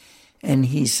phone, and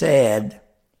he said,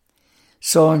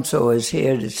 so-and-so is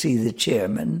here to see the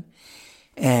chairman,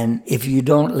 and if you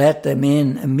don't let them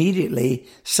in immediately,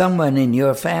 someone in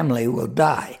your family will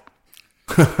die.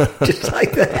 Just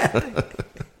like that.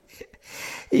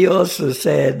 He also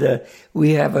said,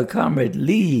 we have a comrade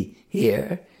Li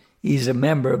here. He's a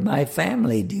member of my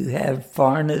family. Do you have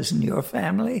foreigners in your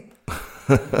family?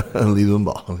 Li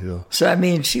Dunbao, yeah. So, I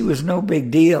mean, she was no big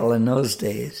deal in those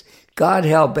days. God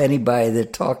help anybody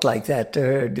that talked like that to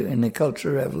her during the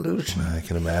Cultural Revolution. I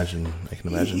can imagine.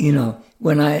 You know,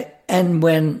 when I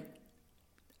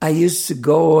used to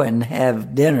go and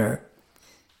have dinner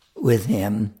with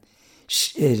him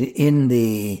in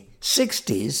the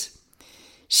 60s,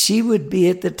 she would be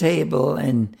at the table,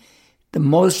 and the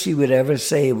most she would ever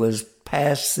say was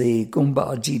pass the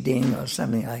Gumbao Jiding or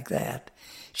something like that.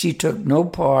 She took no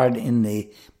part in the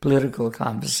political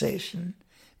conversation.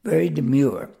 Very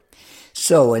demure.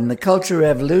 So in the Cultural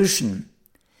Revolution,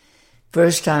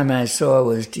 first time I saw her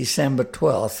was December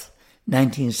 12th,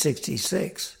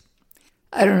 1966.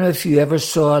 I don't know if you ever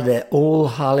saw the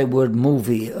old Hollywood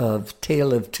movie of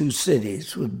Tale of Two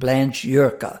Cities with Blanche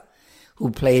Yerka,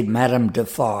 who played Madame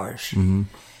Defarge. Mm-hmm.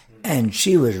 And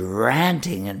she was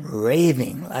ranting and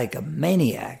raving like a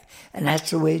maniac. And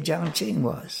that's the way Jiang Qing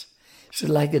was. So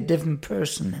like a different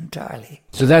person entirely.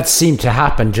 So that seemed to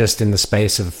happen just in the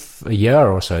space of a year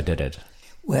or so, did it?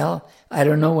 Well, I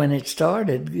don't know when it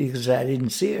started because I didn't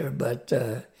see her, but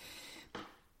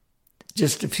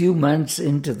just a few months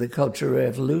into the Cultural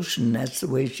Revolution, that's the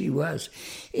way she was.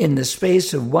 In the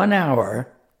space of 1 hour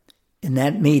in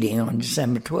that meeting on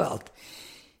December 12th,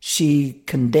 she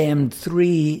condemned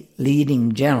 3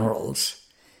 leading generals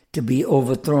to be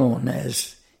overthrown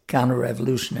as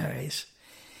counter-revolutionaries.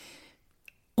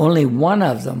 Only one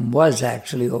of them was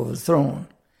actually overthrown.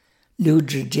 Liu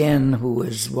Zhijian, who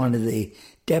was one of the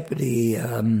deputy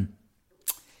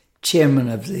chairman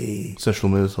of the Central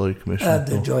Military Commission,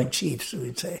 the Joint Chiefs,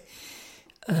 we'd say.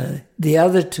 The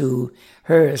other 2,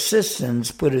 her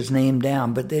assistants, put his name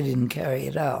down, but they didn't carry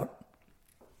it out.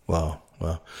 Wow.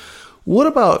 What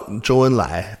about Zhou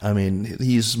Enlai? I mean,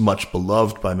 he's much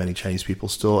beloved by many Chinese people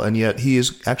still, and yet he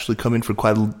has actually come in for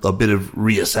quite a bit of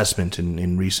reassessment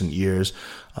in recent years.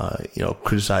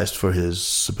 Criticized for his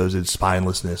supposed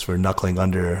spinelessness, for knuckling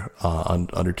under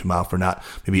to Mao, for not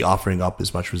maybe offering up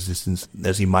as much resistance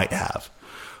as he might have.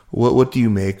 What do you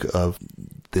make of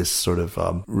this sort of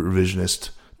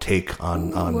revisionist take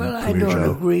on Well, I Premier don't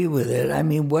Zhou? agree with it. I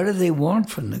mean, what do they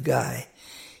want from the guy?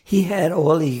 He had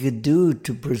all he could do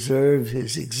to preserve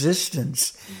his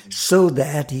existence so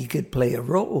that he could play a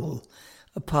role,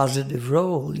 a positive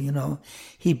role, you know.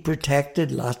 He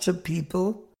protected lots of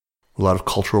people. A lot of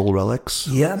cultural relics.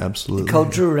 Yeah, absolutely.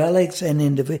 Cultural relics and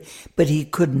individual, but he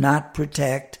could not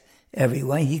protect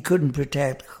everyone. He couldn't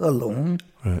protect Helong.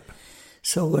 Right.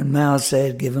 So when Mao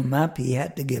said give him up, he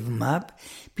had to give him up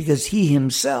because he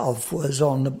himself was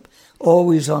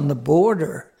always on the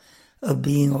border of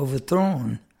being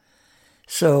overthrown.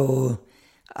 So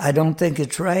I don't think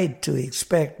it's right to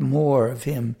expect more of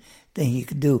him than he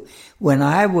could do. When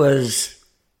I was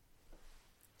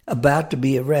about to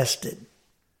be arrested,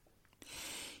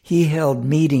 he held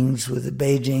meetings with the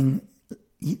Beijing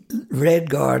Red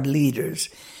Guard leaders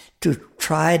to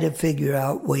try to figure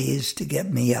out ways to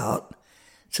get me out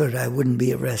so that I wouldn't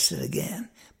be arrested again,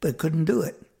 but couldn't do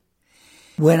it.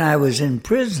 When I was in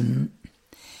prison,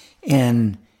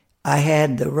 and I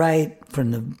had the right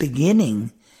from the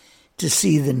beginning to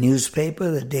see the newspaper,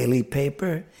 the daily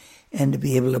paper, and to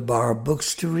be able to borrow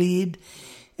books to read.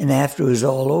 And after it was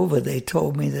all over, they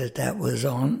told me that was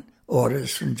on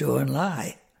orders from Zhou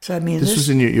Enlai. So, I mean, this was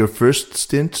in your first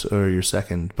stint or your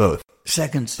second? Both?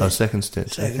 Second stint. Oh, second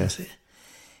stint. Second stint.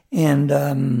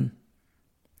 And,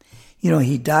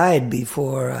 he died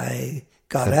before I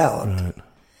got out. Right.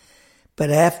 But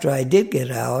after I did get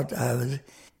out, Deng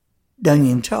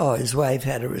Yingchao, his wife,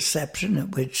 had a reception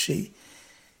at which she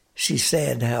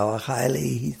said how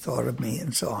highly he thought of me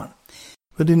and so on.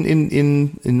 But in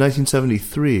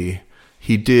 1973,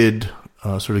 he did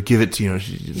sort of give it to,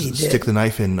 stick the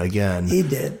knife in again. He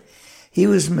did. He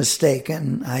was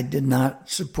mistaken. I did not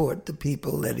support the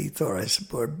people that he thought I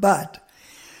supported. But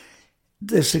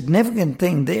the significant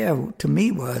thing there to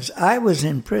me was I was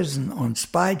in prison on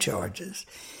spy charges.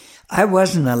 I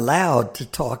wasn't allowed to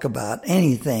talk about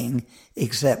anything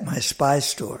except my spy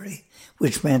story,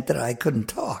 which meant that I couldn't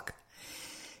talk.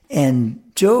 And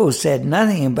Joe said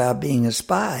nothing about being a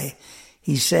spy.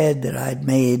 He said that I'd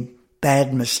made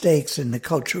bad mistakes in the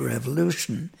Cultural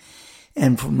Revolution.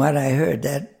 And from what I heard,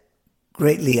 that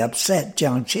greatly upset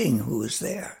Jiang Qing, who was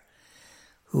there,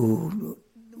 who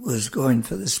was going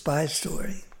for the spy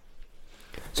story.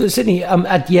 So, Sidney,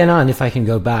 at Yan'an, if I can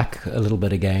go back a little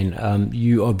bit again,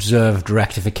 you observed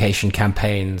rectification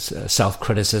campaigns,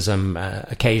 self-criticism,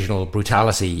 occasional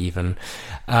brutality even.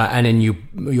 And in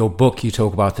your book, you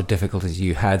talk about the difficulties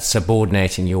you had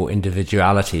subordinating your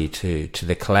individuality to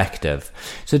the collective.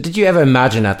 So did you ever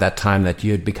imagine at that time that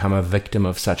you'd become a victim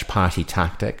of such party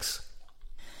tactics?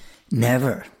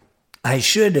 Never. I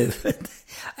should have.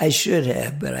 I should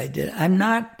have, but I didn't. I'm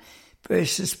not very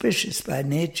suspicious by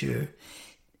nature.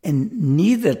 And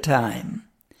neither time,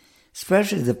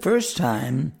 especially the first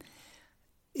time,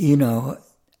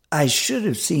 I should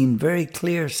have seen very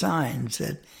clear signs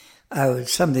that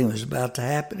something was about to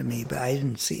happen to me, but I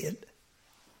didn't see it.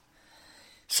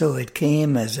 So it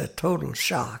came as a total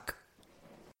shock.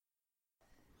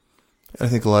 I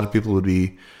think a lot of people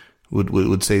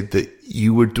would say that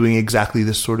you were doing exactly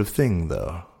this sort of thing,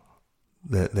 though.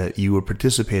 That you were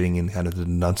participating in kind of the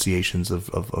denunciations of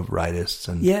rightists,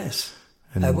 and yes.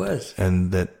 I was.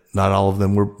 And that not all of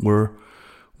them were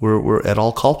at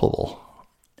all culpable.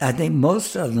 I think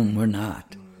most of them were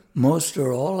not. Most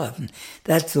or all of them.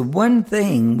 That's the one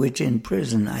thing which in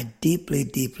prison I deeply,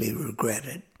 deeply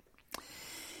regretted.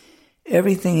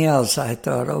 Everything else I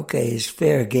thought, okay, is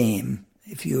fair game.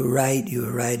 If you were right, you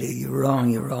were right. If you're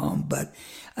wrong. But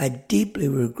I deeply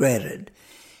regretted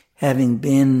having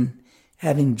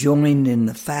joined in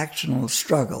the factional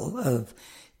struggle of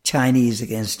Chinese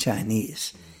against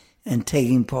Chinese and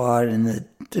taking part in the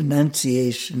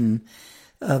denunciation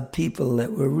of people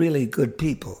that were really good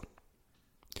people.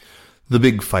 The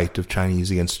big fight of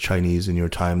Chinese against Chinese in your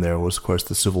time there was, of course,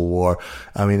 the Civil War.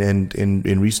 I mean, and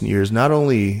in recent years, not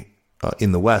only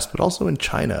in the West, but also in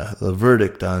China, the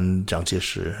verdict on Jiang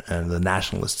Jieshi and the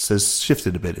nationalists has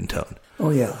shifted a bit in tone.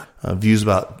 Oh, yeah. Views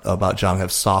about Jiang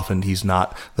have softened. He's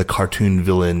not the cartoon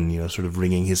villain, sort of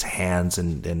wringing his hands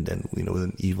and with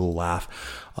an evil laugh.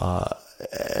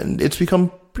 And it's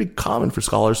become pretty common for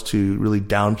scholars to really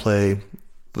downplay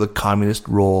the communist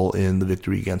role in the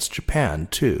victory against Japan,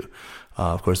 too.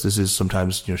 Of course, this is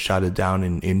sometimes shouted down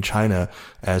in China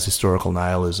as historical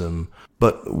nihilism.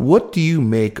 But what do you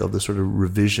make of the sort of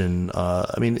revision?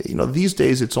 These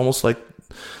days it's almost like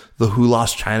the Who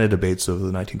Lost China debates of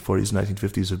the 1940s and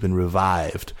 1950s have been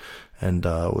revived, and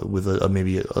with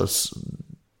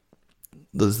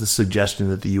the suggestion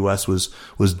that the U.S. was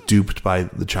duped by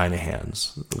the China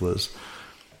hands.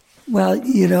 Well,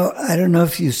 I don't know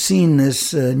if you've seen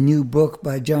this new book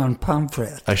by John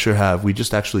Pomfret. I sure have. We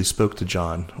just actually spoke to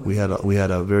John. We had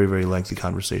a very, very lengthy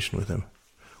conversation with him.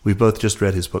 We both just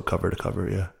read his book cover to cover,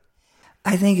 yeah.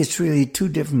 I think it's really two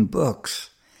different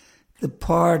books. The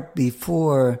part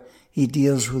before he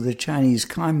deals with the Chinese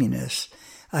communists,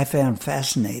 I found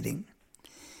fascinating,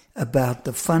 about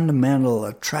the fundamental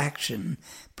attraction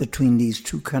between these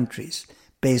two countries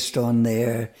based on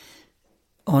their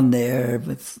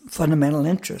fundamental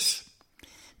interests.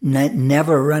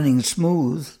 Never running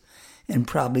smooth, and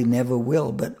probably never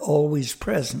will, but always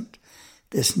present.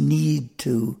 This need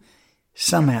to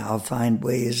somehow find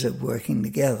ways of working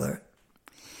together.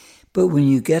 But when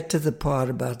you get to the part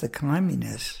about the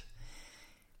communists,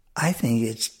 I think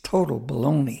it's total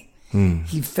baloney.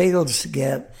 He fails to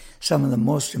get some of the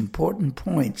most important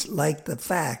points, like the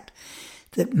fact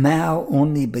that Mao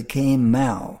only became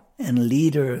Mao and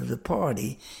leader of the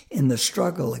party in the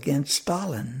struggle against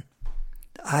Stalin,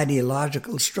 the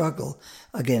ideological struggle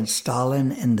against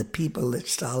Stalin and the people that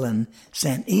Stalin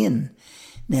sent in.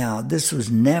 Now, this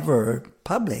was never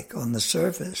public on the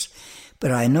surface,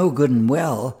 but I know good and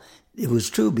well it was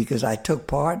true because I took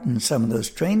part in some of those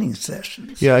training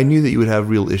sessions. Yeah, I knew that you would have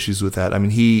real issues with that. I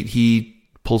mean, he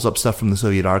pulls up stuff from the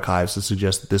Soviet archives to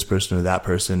suggest that this person or that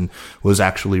person was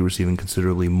actually receiving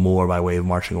considerably more by way of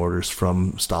marching orders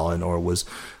from Stalin, or was,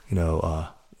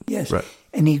 yes, right.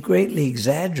 And he greatly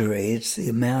exaggerates the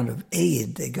amount of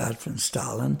aid they got from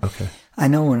Stalin. Okay. I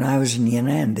know when I was in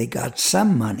Yan'an, they got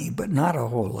some money, but not a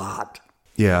whole lot.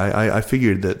 Yeah, I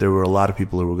figured that there were a lot of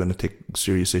people who were going to take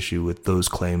serious issue with those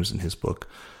claims in his book.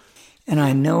 And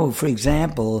I know, for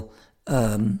example,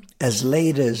 as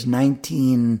late as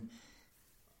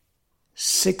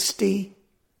 1960,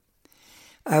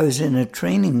 I was in a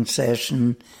training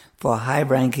session for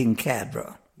high-ranking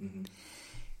cadre. Mm-hmm.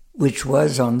 which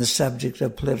was on the subject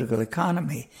of political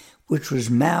economy, which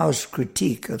was Mao's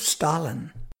critique of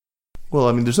Stalin. Well,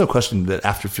 I mean, there's no question that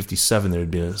after 57 there had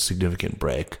been a significant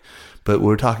break. But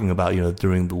we're talking about,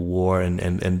 during the war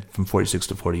and from 46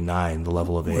 to 49, the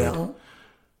level of aid. Well,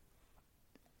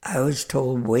 I was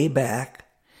told way back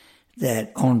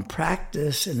that On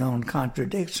Practice and On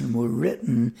Contradiction were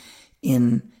written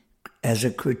as a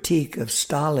critique of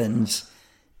Stalin's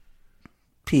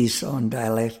piece on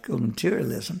dialectical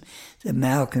materialism, that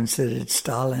Mao considered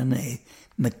Stalin a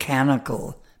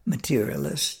mechanical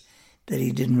materialist, that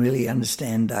he didn't really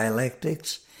understand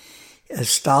dialectics.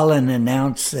 Stalin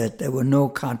announced that there were no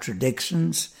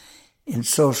contradictions in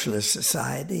socialist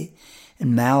society,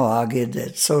 and Mao argued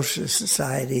that socialist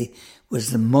society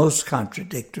was the most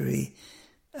contradictory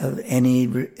of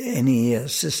any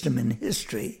system in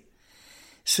history.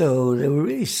 So there were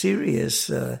really serious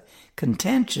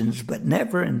contentions, but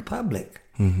never in public.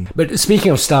 Mm-hmm. But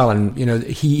speaking of Stalin,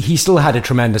 he still had a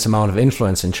tremendous amount of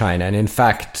influence in China. And in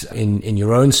fact, in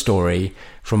your own story,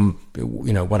 from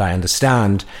what I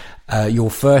understand,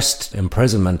 your first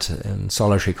imprisonment in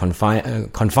solitary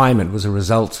confinement was a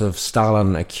result of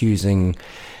Stalin accusing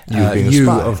you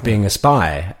of being a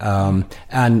spy.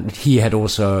 And he had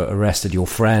also arrested your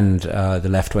friend, the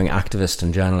left-wing activist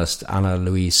and journalist Anna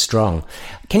Louise Strong.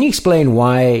 Can you explain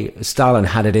why Stalin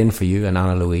had it in for you and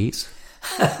Anna Louise?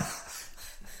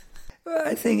 Well,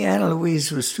 I think Anna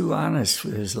Louise was too honest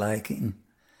for his liking.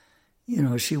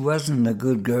 She wasn't a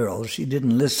good girl. She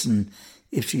didn't listen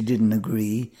if she didn't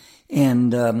agree.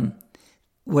 And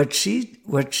what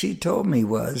she told me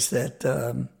was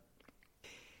that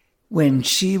when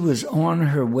she was on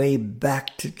her way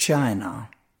back to China,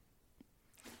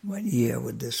 what year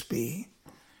would this be?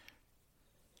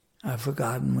 I've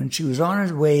forgotten. When she was on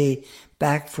her way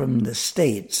back from the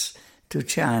States to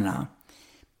China,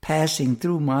 passing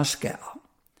through Moscow,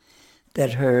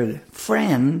 that her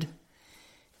friend,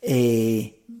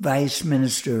 a vice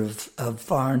minister of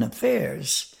foreign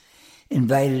affairs,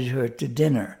 invited her to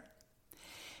dinner.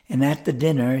 And at the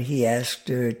dinner, he asked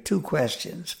her two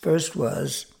questions. First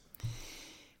was,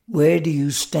 where do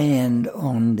you stand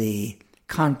on the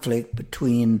conflict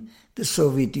between the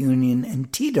Soviet Union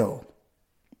and Tito?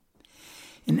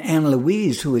 And Anna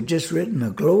Louise, who had just written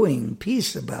a glowing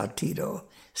piece about Tito,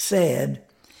 said,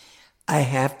 I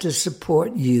have to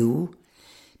support you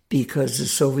because the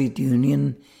Soviet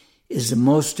Union is the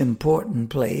most important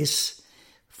place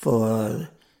for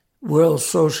world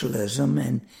socialism,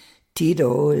 and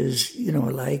Tito is,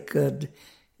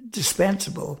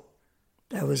 dispensable.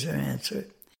 That was her answer.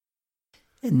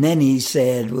 And then he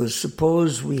said, well,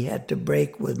 suppose we had to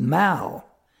break with Mao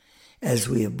as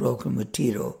we have broken with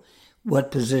Tito. What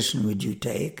position would you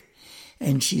take?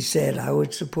 And she said, I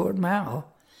would support Mao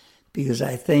because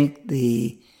I think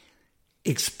the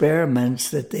experiments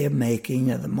that they're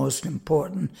making are the most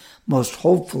important, most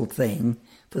hopeful thing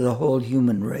for the whole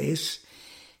human race.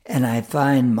 And I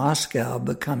find Moscow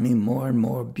becoming more and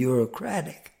more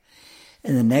bureaucratic.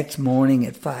 And the next morning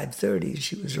at 5:30,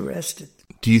 she was arrested.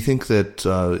 Do you think that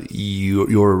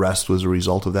your arrest was a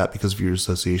result of that because of your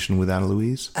association with Anna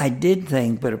Louise? I did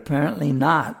think, but apparently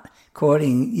not.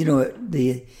 According,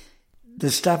 the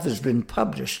stuff has been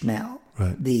published now.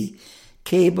 Right. The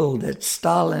cable that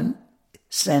Stalin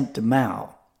sent to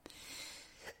Mao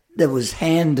that was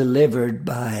hand-delivered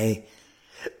by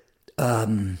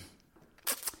Mikoyan,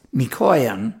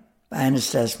 by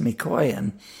Anastas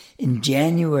Mikoyan, in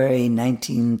January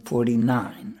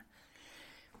 1949,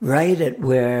 right at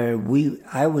where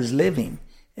I was living,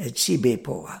 at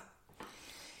Shibepoa.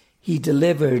 He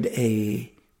delivered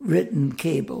a written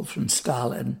cable from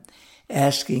Stalin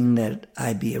asking that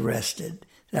I be arrested,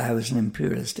 that I was an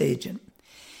imperialist agent.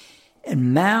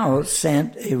 And Mao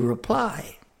sent a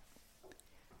reply.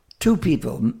 Two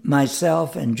people,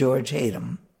 myself and George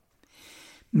Haydem.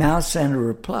 Mao sent a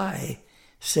reply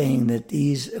saying that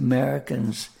these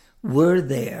Americans were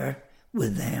there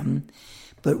with them,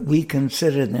 but we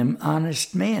consider them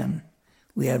honest men.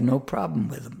 We have no problem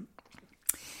with them.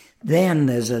 Then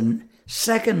there's a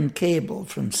second cable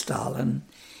from Stalin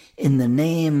in the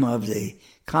name of the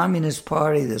Communist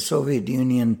Party, the Soviet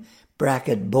Union,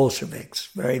 bracket Bolsheviks,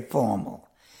 very formal,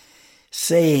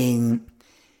 saying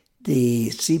the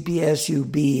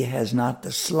CPSUB has not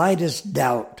the slightest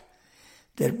doubt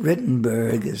that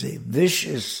Rittenberg is a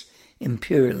vicious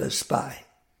imperialist spy,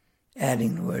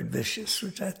 adding the word vicious,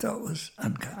 which I thought was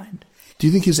unkind. Do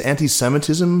you think his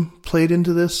anti-Semitism played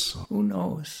into this? Who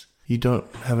knows? You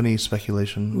don't have any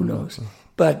speculation? Who knows?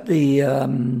 But the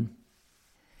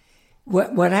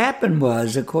What happened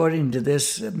was, according to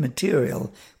this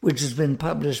material, which has been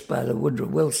published by the Woodrow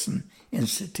Wilson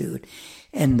Institute,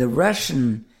 and the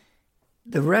Russian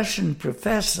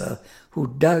professor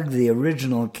who dug the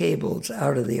original cables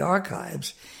out of the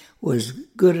archives was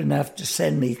good enough to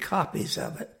send me copies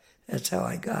of it. That's how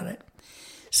I got it.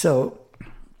 So,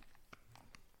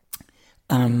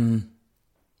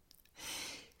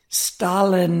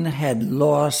 Stalin had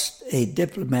lost a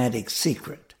diplomatic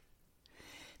secret.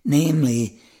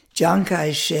 Namely, Chiang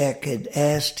Kai-shek had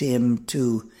asked him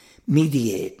to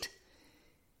mediate,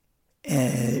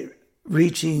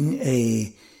 reaching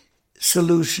a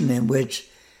solution in which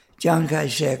Chiang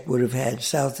Kai-shek would have had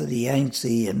south of the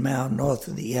Yangtze and Mao north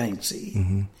of the Yangtze.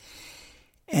 Mm-hmm.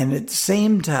 And at the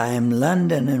same time,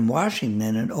 London and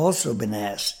Washington had also been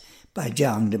asked by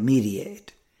Chiang to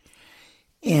mediate.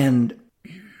 And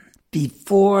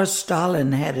before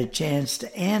Stalin had a chance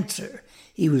to answer,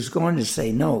 he was going to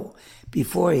say no.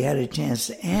 Before he had a chance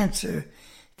to answer,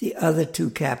 the other two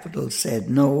capitals said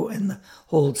no, and the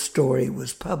whole story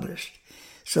was published.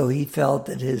 So he felt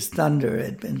that his thunder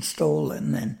had been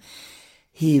stolen, and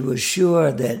he was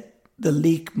sure that the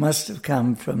leak must have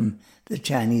come from the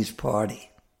Chinese party.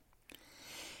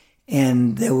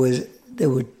 And there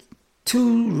were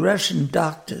two Russian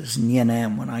doctors in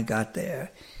Yan'an when I got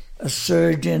there, a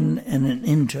surgeon and an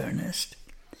internist,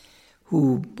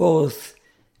 who both,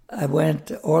 I went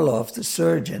to Orlov, the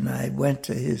surgeon, I went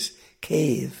to his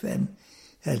cave and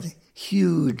had a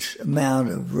huge amount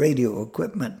of radio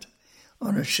equipment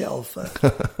on a shelf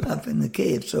up in the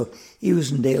cave. So he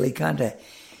was in daily contact.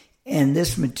 And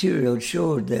this material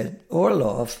showed that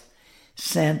Orlov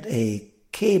sent a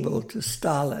cable to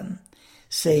Stalin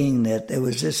saying that there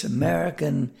was this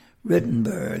American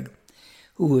Rittenberg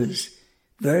who was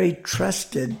very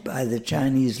trusted by the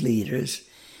Chinese leaders,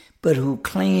 but who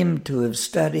claimed to have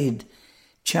studied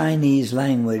Chinese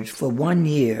language for 1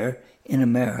 year in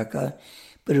America,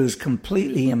 but it was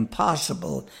completely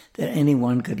impossible that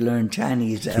anyone could learn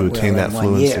Chinese that well in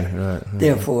 1 year. Right.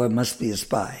 Therefore, it must be a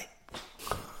spy.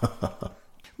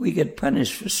 We get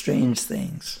punished for strange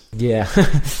things. Yeah,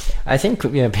 I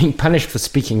think being punished for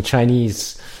speaking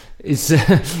Chinese is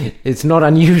it's not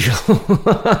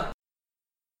unusual.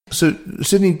 So,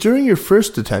 Sidney, during your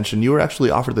first detention, you were actually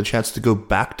offered the chance to go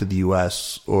back to the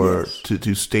U.S. or yes.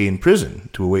 to stay in prison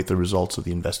to await the results of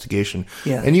the investigation.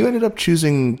 Yeah. And you ended up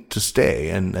choosing to stay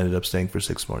and ended up staying for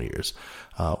 6 more years.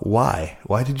 Why?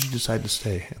 Why did you decide to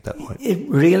stay at that point? It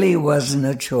really wasn't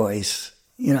a choice.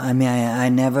 I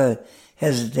never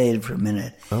hesitated for a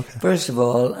minute. Okay. First of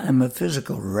all, I'm a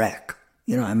physical wreck.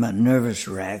 I'm a nervous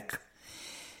wreck.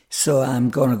 So I'm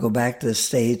going to go back to the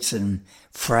States and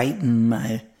frighten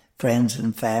my friends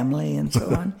and family and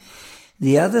so on.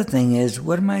 The other thing is,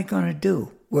 what am I going to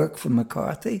do? Work for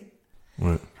McCarthy?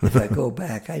 Right. If I go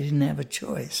back, I didn't have a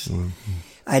choice. Mm-hmm.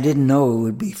 I didn't know it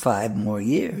would be 5 more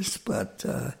years, but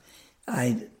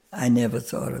I never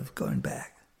thought of going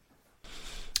back.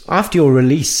 After your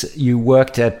release, you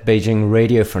worked at Beijing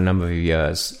Radio for a number of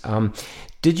years.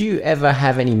 Did you ever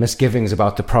have any misgivings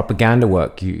about the propaganda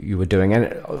work you were doing? And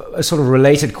a sort of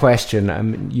related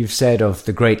question, you've said of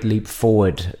The Great Leap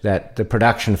Forward that the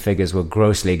production figures were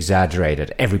grossly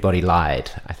exaggerated. Everybody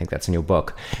lied. I think that's in your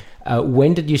book.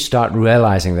 When did you start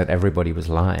realizing that everybody was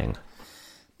lying?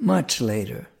 Much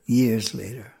later, years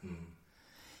later.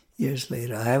 Years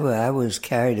later. I was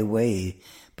carried away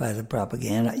by the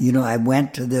propaganda. I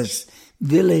went to this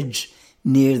village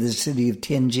near the city of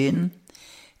Tianjin,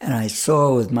 and I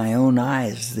saw with my own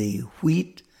eyes the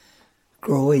wheat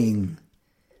growing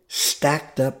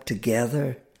stacked up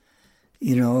together.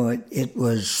 It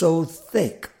was so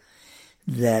thick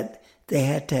that they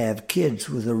had to have kids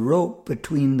with a rope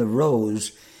between the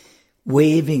rows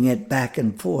waving it back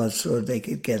and forth so they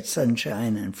could get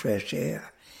sunshine and fresh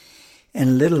air.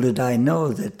 And little did I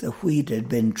know that the wheat had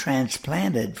been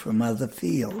transplanted from other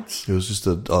fields. It was just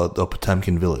a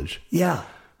Potemkin village. Yeah.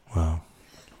 Wow.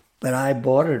 But I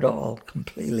bought it all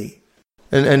completely.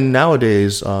 And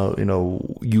nowadays,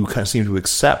 you kind of seem to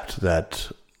accept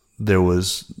that there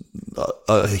was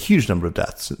a huge number of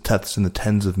deaths in the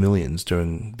tens of millions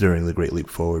during the Great Leap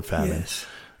Forward famine. Yes.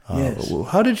 Yes.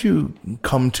 How did you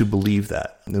come to believe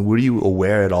that? And were you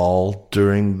aware at all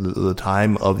during the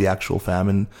time of the actual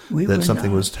famine that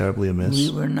something was terribly amiss?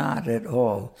 We were not at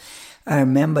all. I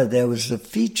remember there was a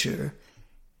feature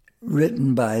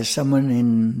written by someone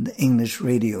in the English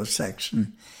radio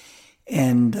section,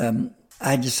 and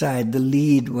I decided the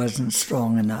lead wasn't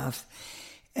strong enough.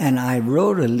 And I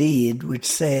wrote a lead which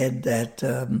said that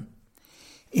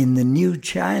in the new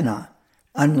China,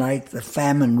 unlike the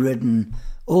famine-ridden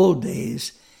old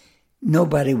days,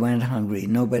 nobody went hungry.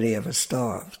 Nobody ever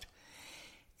starved.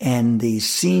 And the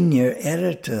senior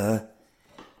editor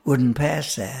wouldn't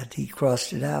pass that. He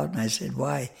crossed it out. And I said,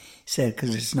 why? He said,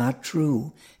 because it's not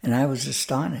true. And I was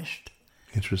astonished.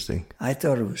 Interesting. I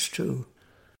thought it was true.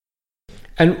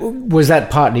 And was that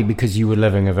partly because you were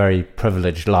living a very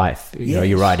privileged life? You know,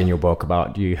 you Yes. write in your book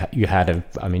about you had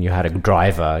a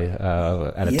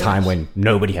driver at a Yes. time when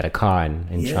nobody had a car in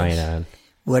Yes. China.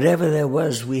 Whatever there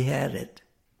was, we had it.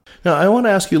 Now, I want to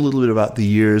ask you a little bit about the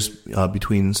years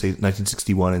between, say,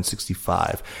 1961 and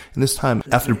 65. And this time,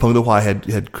 after Peng Dehuai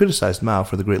had criticized Mao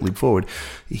for the Great Leap Forward,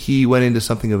 he went into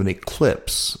something of an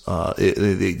eclipse.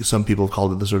 Some people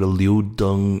called it the sort of Liu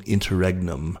Deng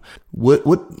interregnum. What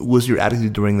was your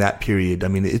attitude during that period? I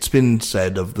mean, it's been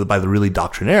said by the really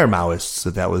doctrinaire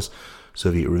Maoists that was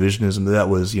Soviet revisionism, that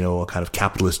was, a kind of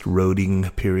capitalist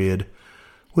roading period.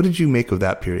 What did you make of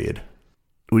that period?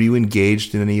 Were you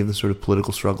engaged in any of the sort of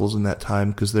political struggles in that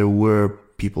time? Because there were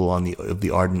people of the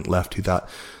ardent left who thought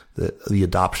that the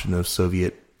adoption of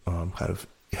Soviet kind of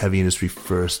heavy industry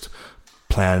first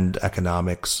planned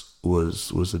economics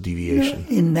was a deviation.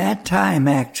 In that time,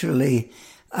 actually,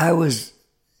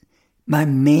 my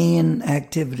main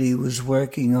activity was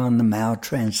working on the Mao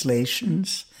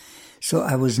translations. So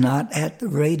I was not at the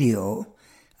radio.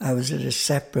 I was at a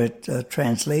separate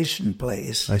translation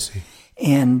place. I see.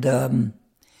 And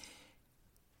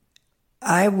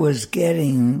I was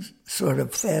getting sort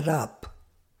of fed up.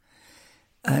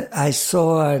 I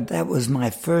saw that was my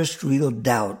first real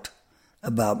doubt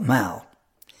about Mao.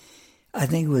 I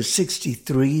think it was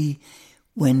 1963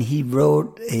 when he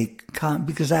wrote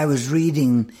because I was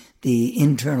reading the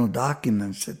internal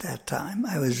documents at that time.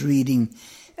 I was reading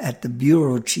at the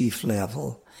bureau chief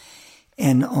level.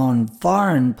 And on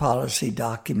foreign policy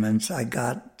documents, I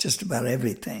got just about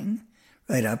everything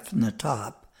right up from the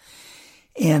top.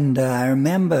 And I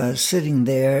remember sitting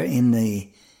there in the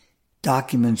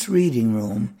documents reading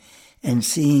room and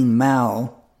seeing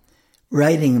Mao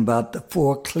writing about the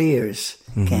Four Clears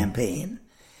campaign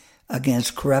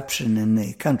against corruption in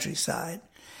the countryside.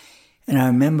 And I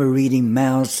remember reading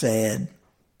Mao said,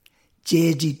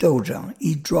 阶级斗争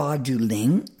一抓就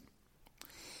灵,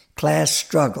 class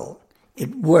struggle,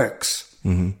 it works.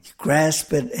 You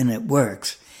grasp it and it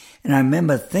works. And I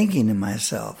remember thinking to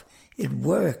myself, it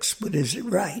works, but is it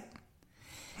right?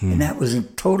 And that was a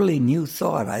totally new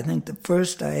thought. I think the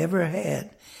first I ever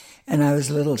had. And I was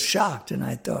a little shocked, and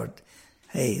I thought,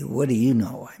 hey, what do you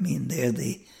know? I mean, they're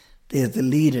the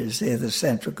leaders. They're the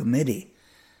Central Committee.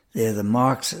 They're the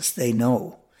Marxists. They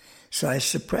know. So I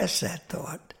suppressed that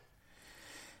thought.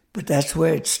 But that's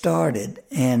where it started.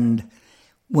 And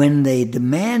when they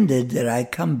demanded that I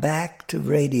come back to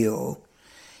radio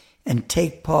and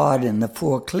take part in the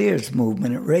Four Clears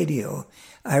movement at radio,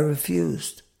 I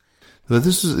refused. But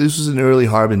this was an early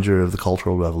harbinger of the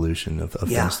Cultural Revolution, of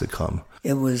things to come.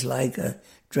 It was like a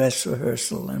dress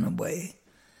rehearsal in a way.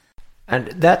 And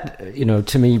that,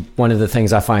 to me, one of the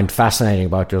things I find fascinating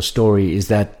about your story is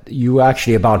that you were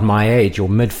actually about my age, or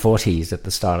mid-40s at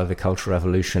the start of the Cultural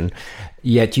Revolution,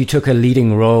 yet you took a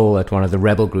leading role at one of the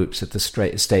rebel groups at the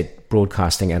State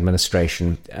Broadcasting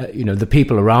Administration. The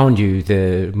people around you,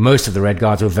 most of the Red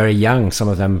Guards were very young, some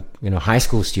of them, high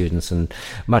school students and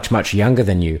much, much younger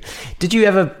than you. Did you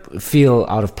ever feel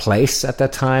out of place at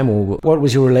that time, or what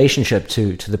was your relationship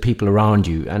to the people around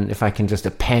you? And if I can just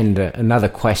append another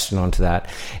question onto that,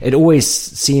 it always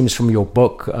seems from your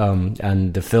book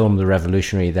and the film The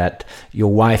Revolutionary that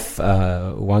your wife,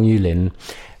 Wang Yulin,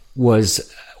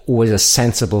 was always a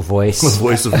sensible voice. The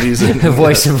voice of reason. The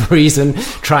voice of reason,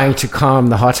 trying to calm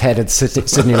the hot-headed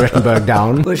Sidney Rittenberg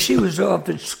down. Well, she was off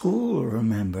at school,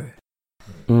 remember?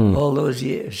 All those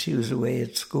years she was away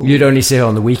at school. You'd only see her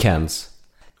on the weekends.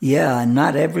 Yeah,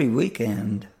 not every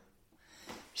weekend.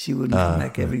 She wouldn't come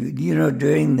back every...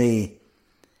 during the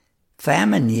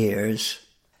famine years,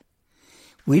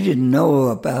 we didn't know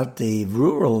about the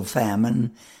rural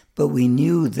famine, but we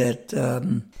knew that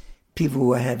people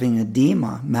were having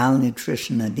edema,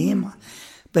 malnutrition edema.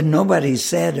 But nobody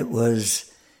said it was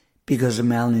because of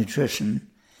malnutrition.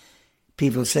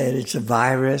 People said it's a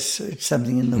virus, or it's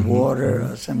something in the water,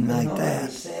 or something like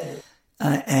that.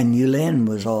 And Yulin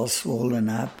was all swollen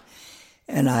up.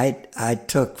 And I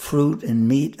took fruit and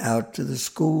meat out to the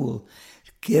school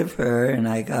to give her, and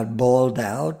I got bawled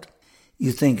out.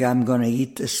 You think I'm going to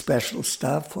eat this special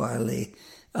stuff while the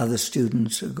other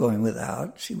students are going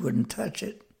without? She wouldn't touch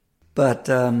it. But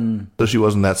so she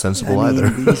wasn't that sensible either.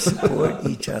 We support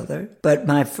each other. But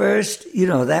my first,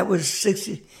 that was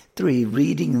 1963.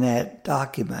 Reading that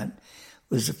document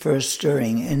was the first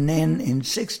stirring. And then in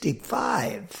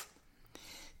 1965,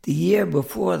 The year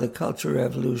before the Cultural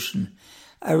Revolution,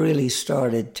 I really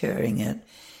started tearing it.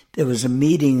 There was a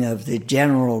meeting of the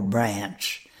General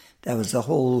Branch. That was the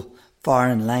whole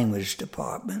foreign language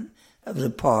department of the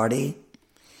party.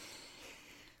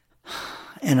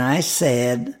 And I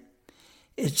said,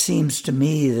 it seems to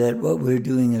me that what we're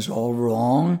doing is all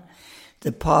wrong.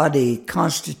 The party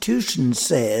constitution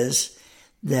says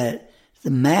that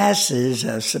the masses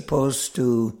are supposed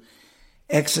to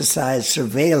exercise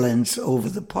surveillance over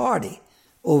the party,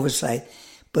 oversight.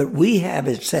 But we have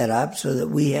it set up so that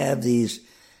we have these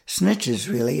snitches,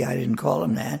 really, I didn't call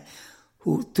them that,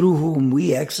 through whom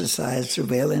we exercise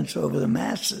surveillance over the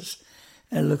masses.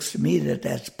 And it looks to me that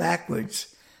that's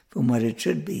backwards from what it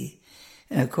should be.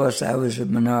 And of course, I was a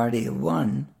minority of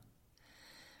one.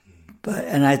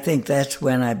 And I think that's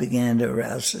when I began to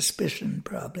arouse suspicion,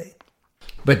 probably.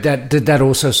 But did that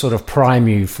also sort of prime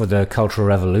you for the Cultural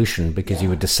Revolution because you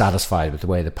were dissatisfied with the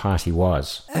way the party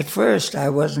was? At first, I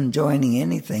wasn't joining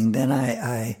anything. Then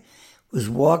I was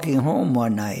walking home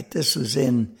one night. This was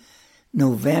in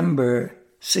November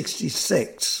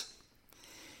 1966.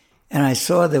 And I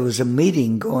saw there was a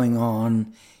meeting going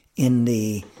on in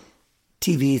the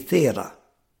TV theater,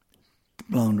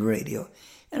 blown radio.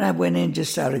 And I went in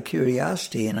just out of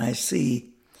curiosity, and I see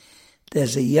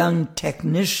there's a young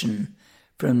technician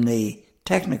from the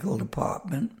technical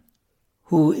department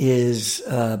who is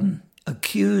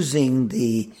accusing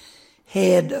the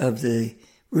head of the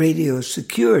radio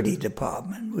security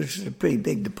department, which is a pretty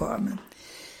big department,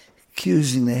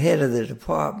 accusing the head of the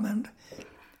department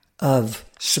of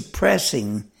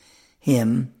suppressing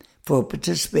him for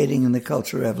participating in the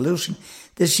Cultural Revolution.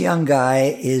 This young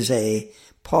guy is a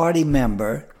party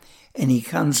member, and he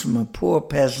comes from a poor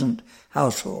peasant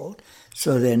household,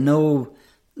 so there are no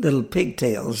little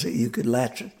pigtails that you could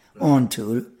latch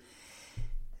onto.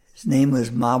 His name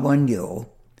was Ma Wen-yo,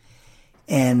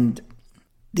 and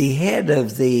the head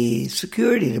of the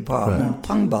security department,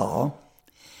 Peng Bao,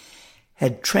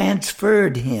 had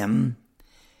transferred him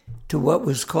to what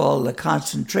was called a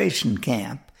concentration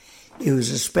camp. It was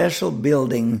a special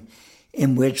building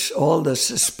in which all the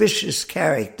suspicious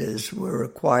characters were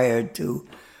required to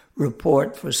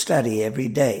report for study every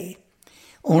day,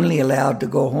 only allowed to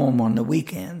go home on the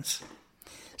weekends.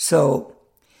 So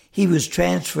he was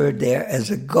transferred there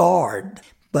as a guard,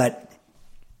 but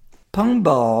Peng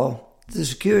Bao, the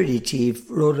security chief,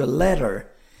 wrote a letter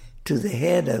to the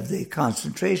head of the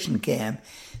concentration camp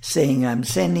saying, I'm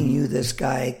sending you this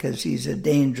guy because he's a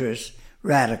dangerous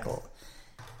radical.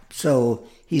 So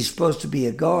he's supposed to be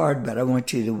a guard, but I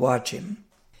want you to watch him.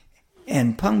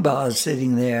 And Peng Bao is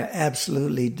sitting there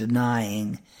absolutely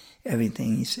denying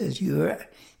everything. He says, you're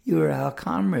our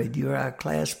comrade, you're our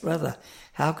class brother.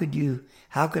 How could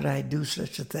I do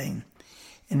such a thing?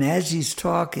 And as he's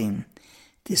talking,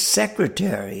 the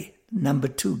secretary, number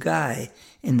 2 guy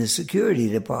in the security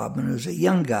department, who's a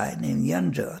young guy named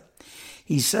Yunja,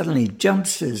 he suddenly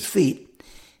jumps to his feet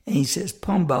and he says,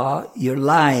 Peng Bao, you're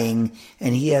lying.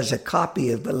 And he has a copy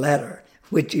of the letter,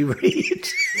 which he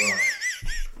reads. Wow.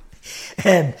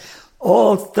 And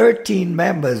all 13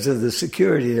 members of the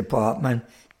security department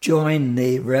joined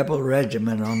the rebel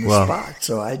regiment on the spot.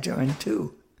 So I joined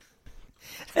too.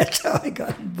 That's how I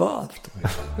got involved.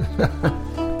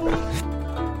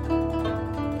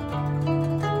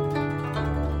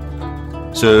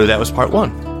 So that was part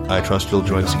 1. I trust you'll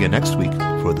join us again next week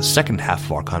for the second half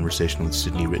of our conversation with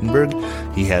Sidney Rittenberg.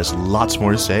 He has lots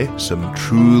more to say, some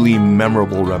truly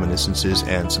memorable reminiscences,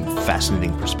 and some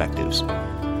fascinating perspectives.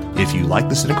 If you like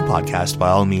the Sinica Podcast, by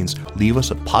all means, leave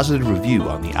us a positive review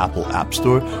on the Apple App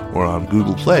Store or on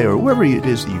Google Play or wherever it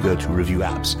is that you go to review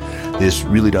apps. This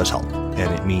really does help,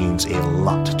 and it means a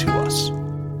lot to us.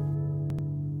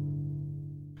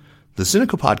 The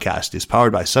Sinica Podcast is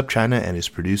powered by SupChina and is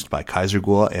produced by Kaiser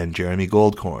Kuo and Jeremy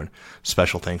Goldkorn.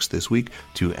 Special thanks this week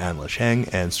to Anla Cheng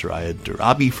and Soraya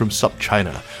Darabi from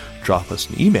SupChina. Drop us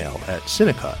an email at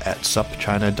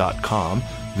sinica@supchina.com.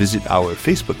 Visit our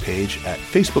Facebook page at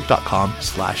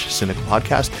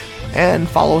facebook.com/SinicaPodcast and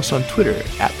follow us on Twitter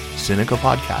at Sinica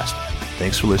Podcast.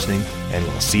 Thanks for listening, and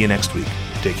we'll see you next week.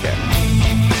 Take care.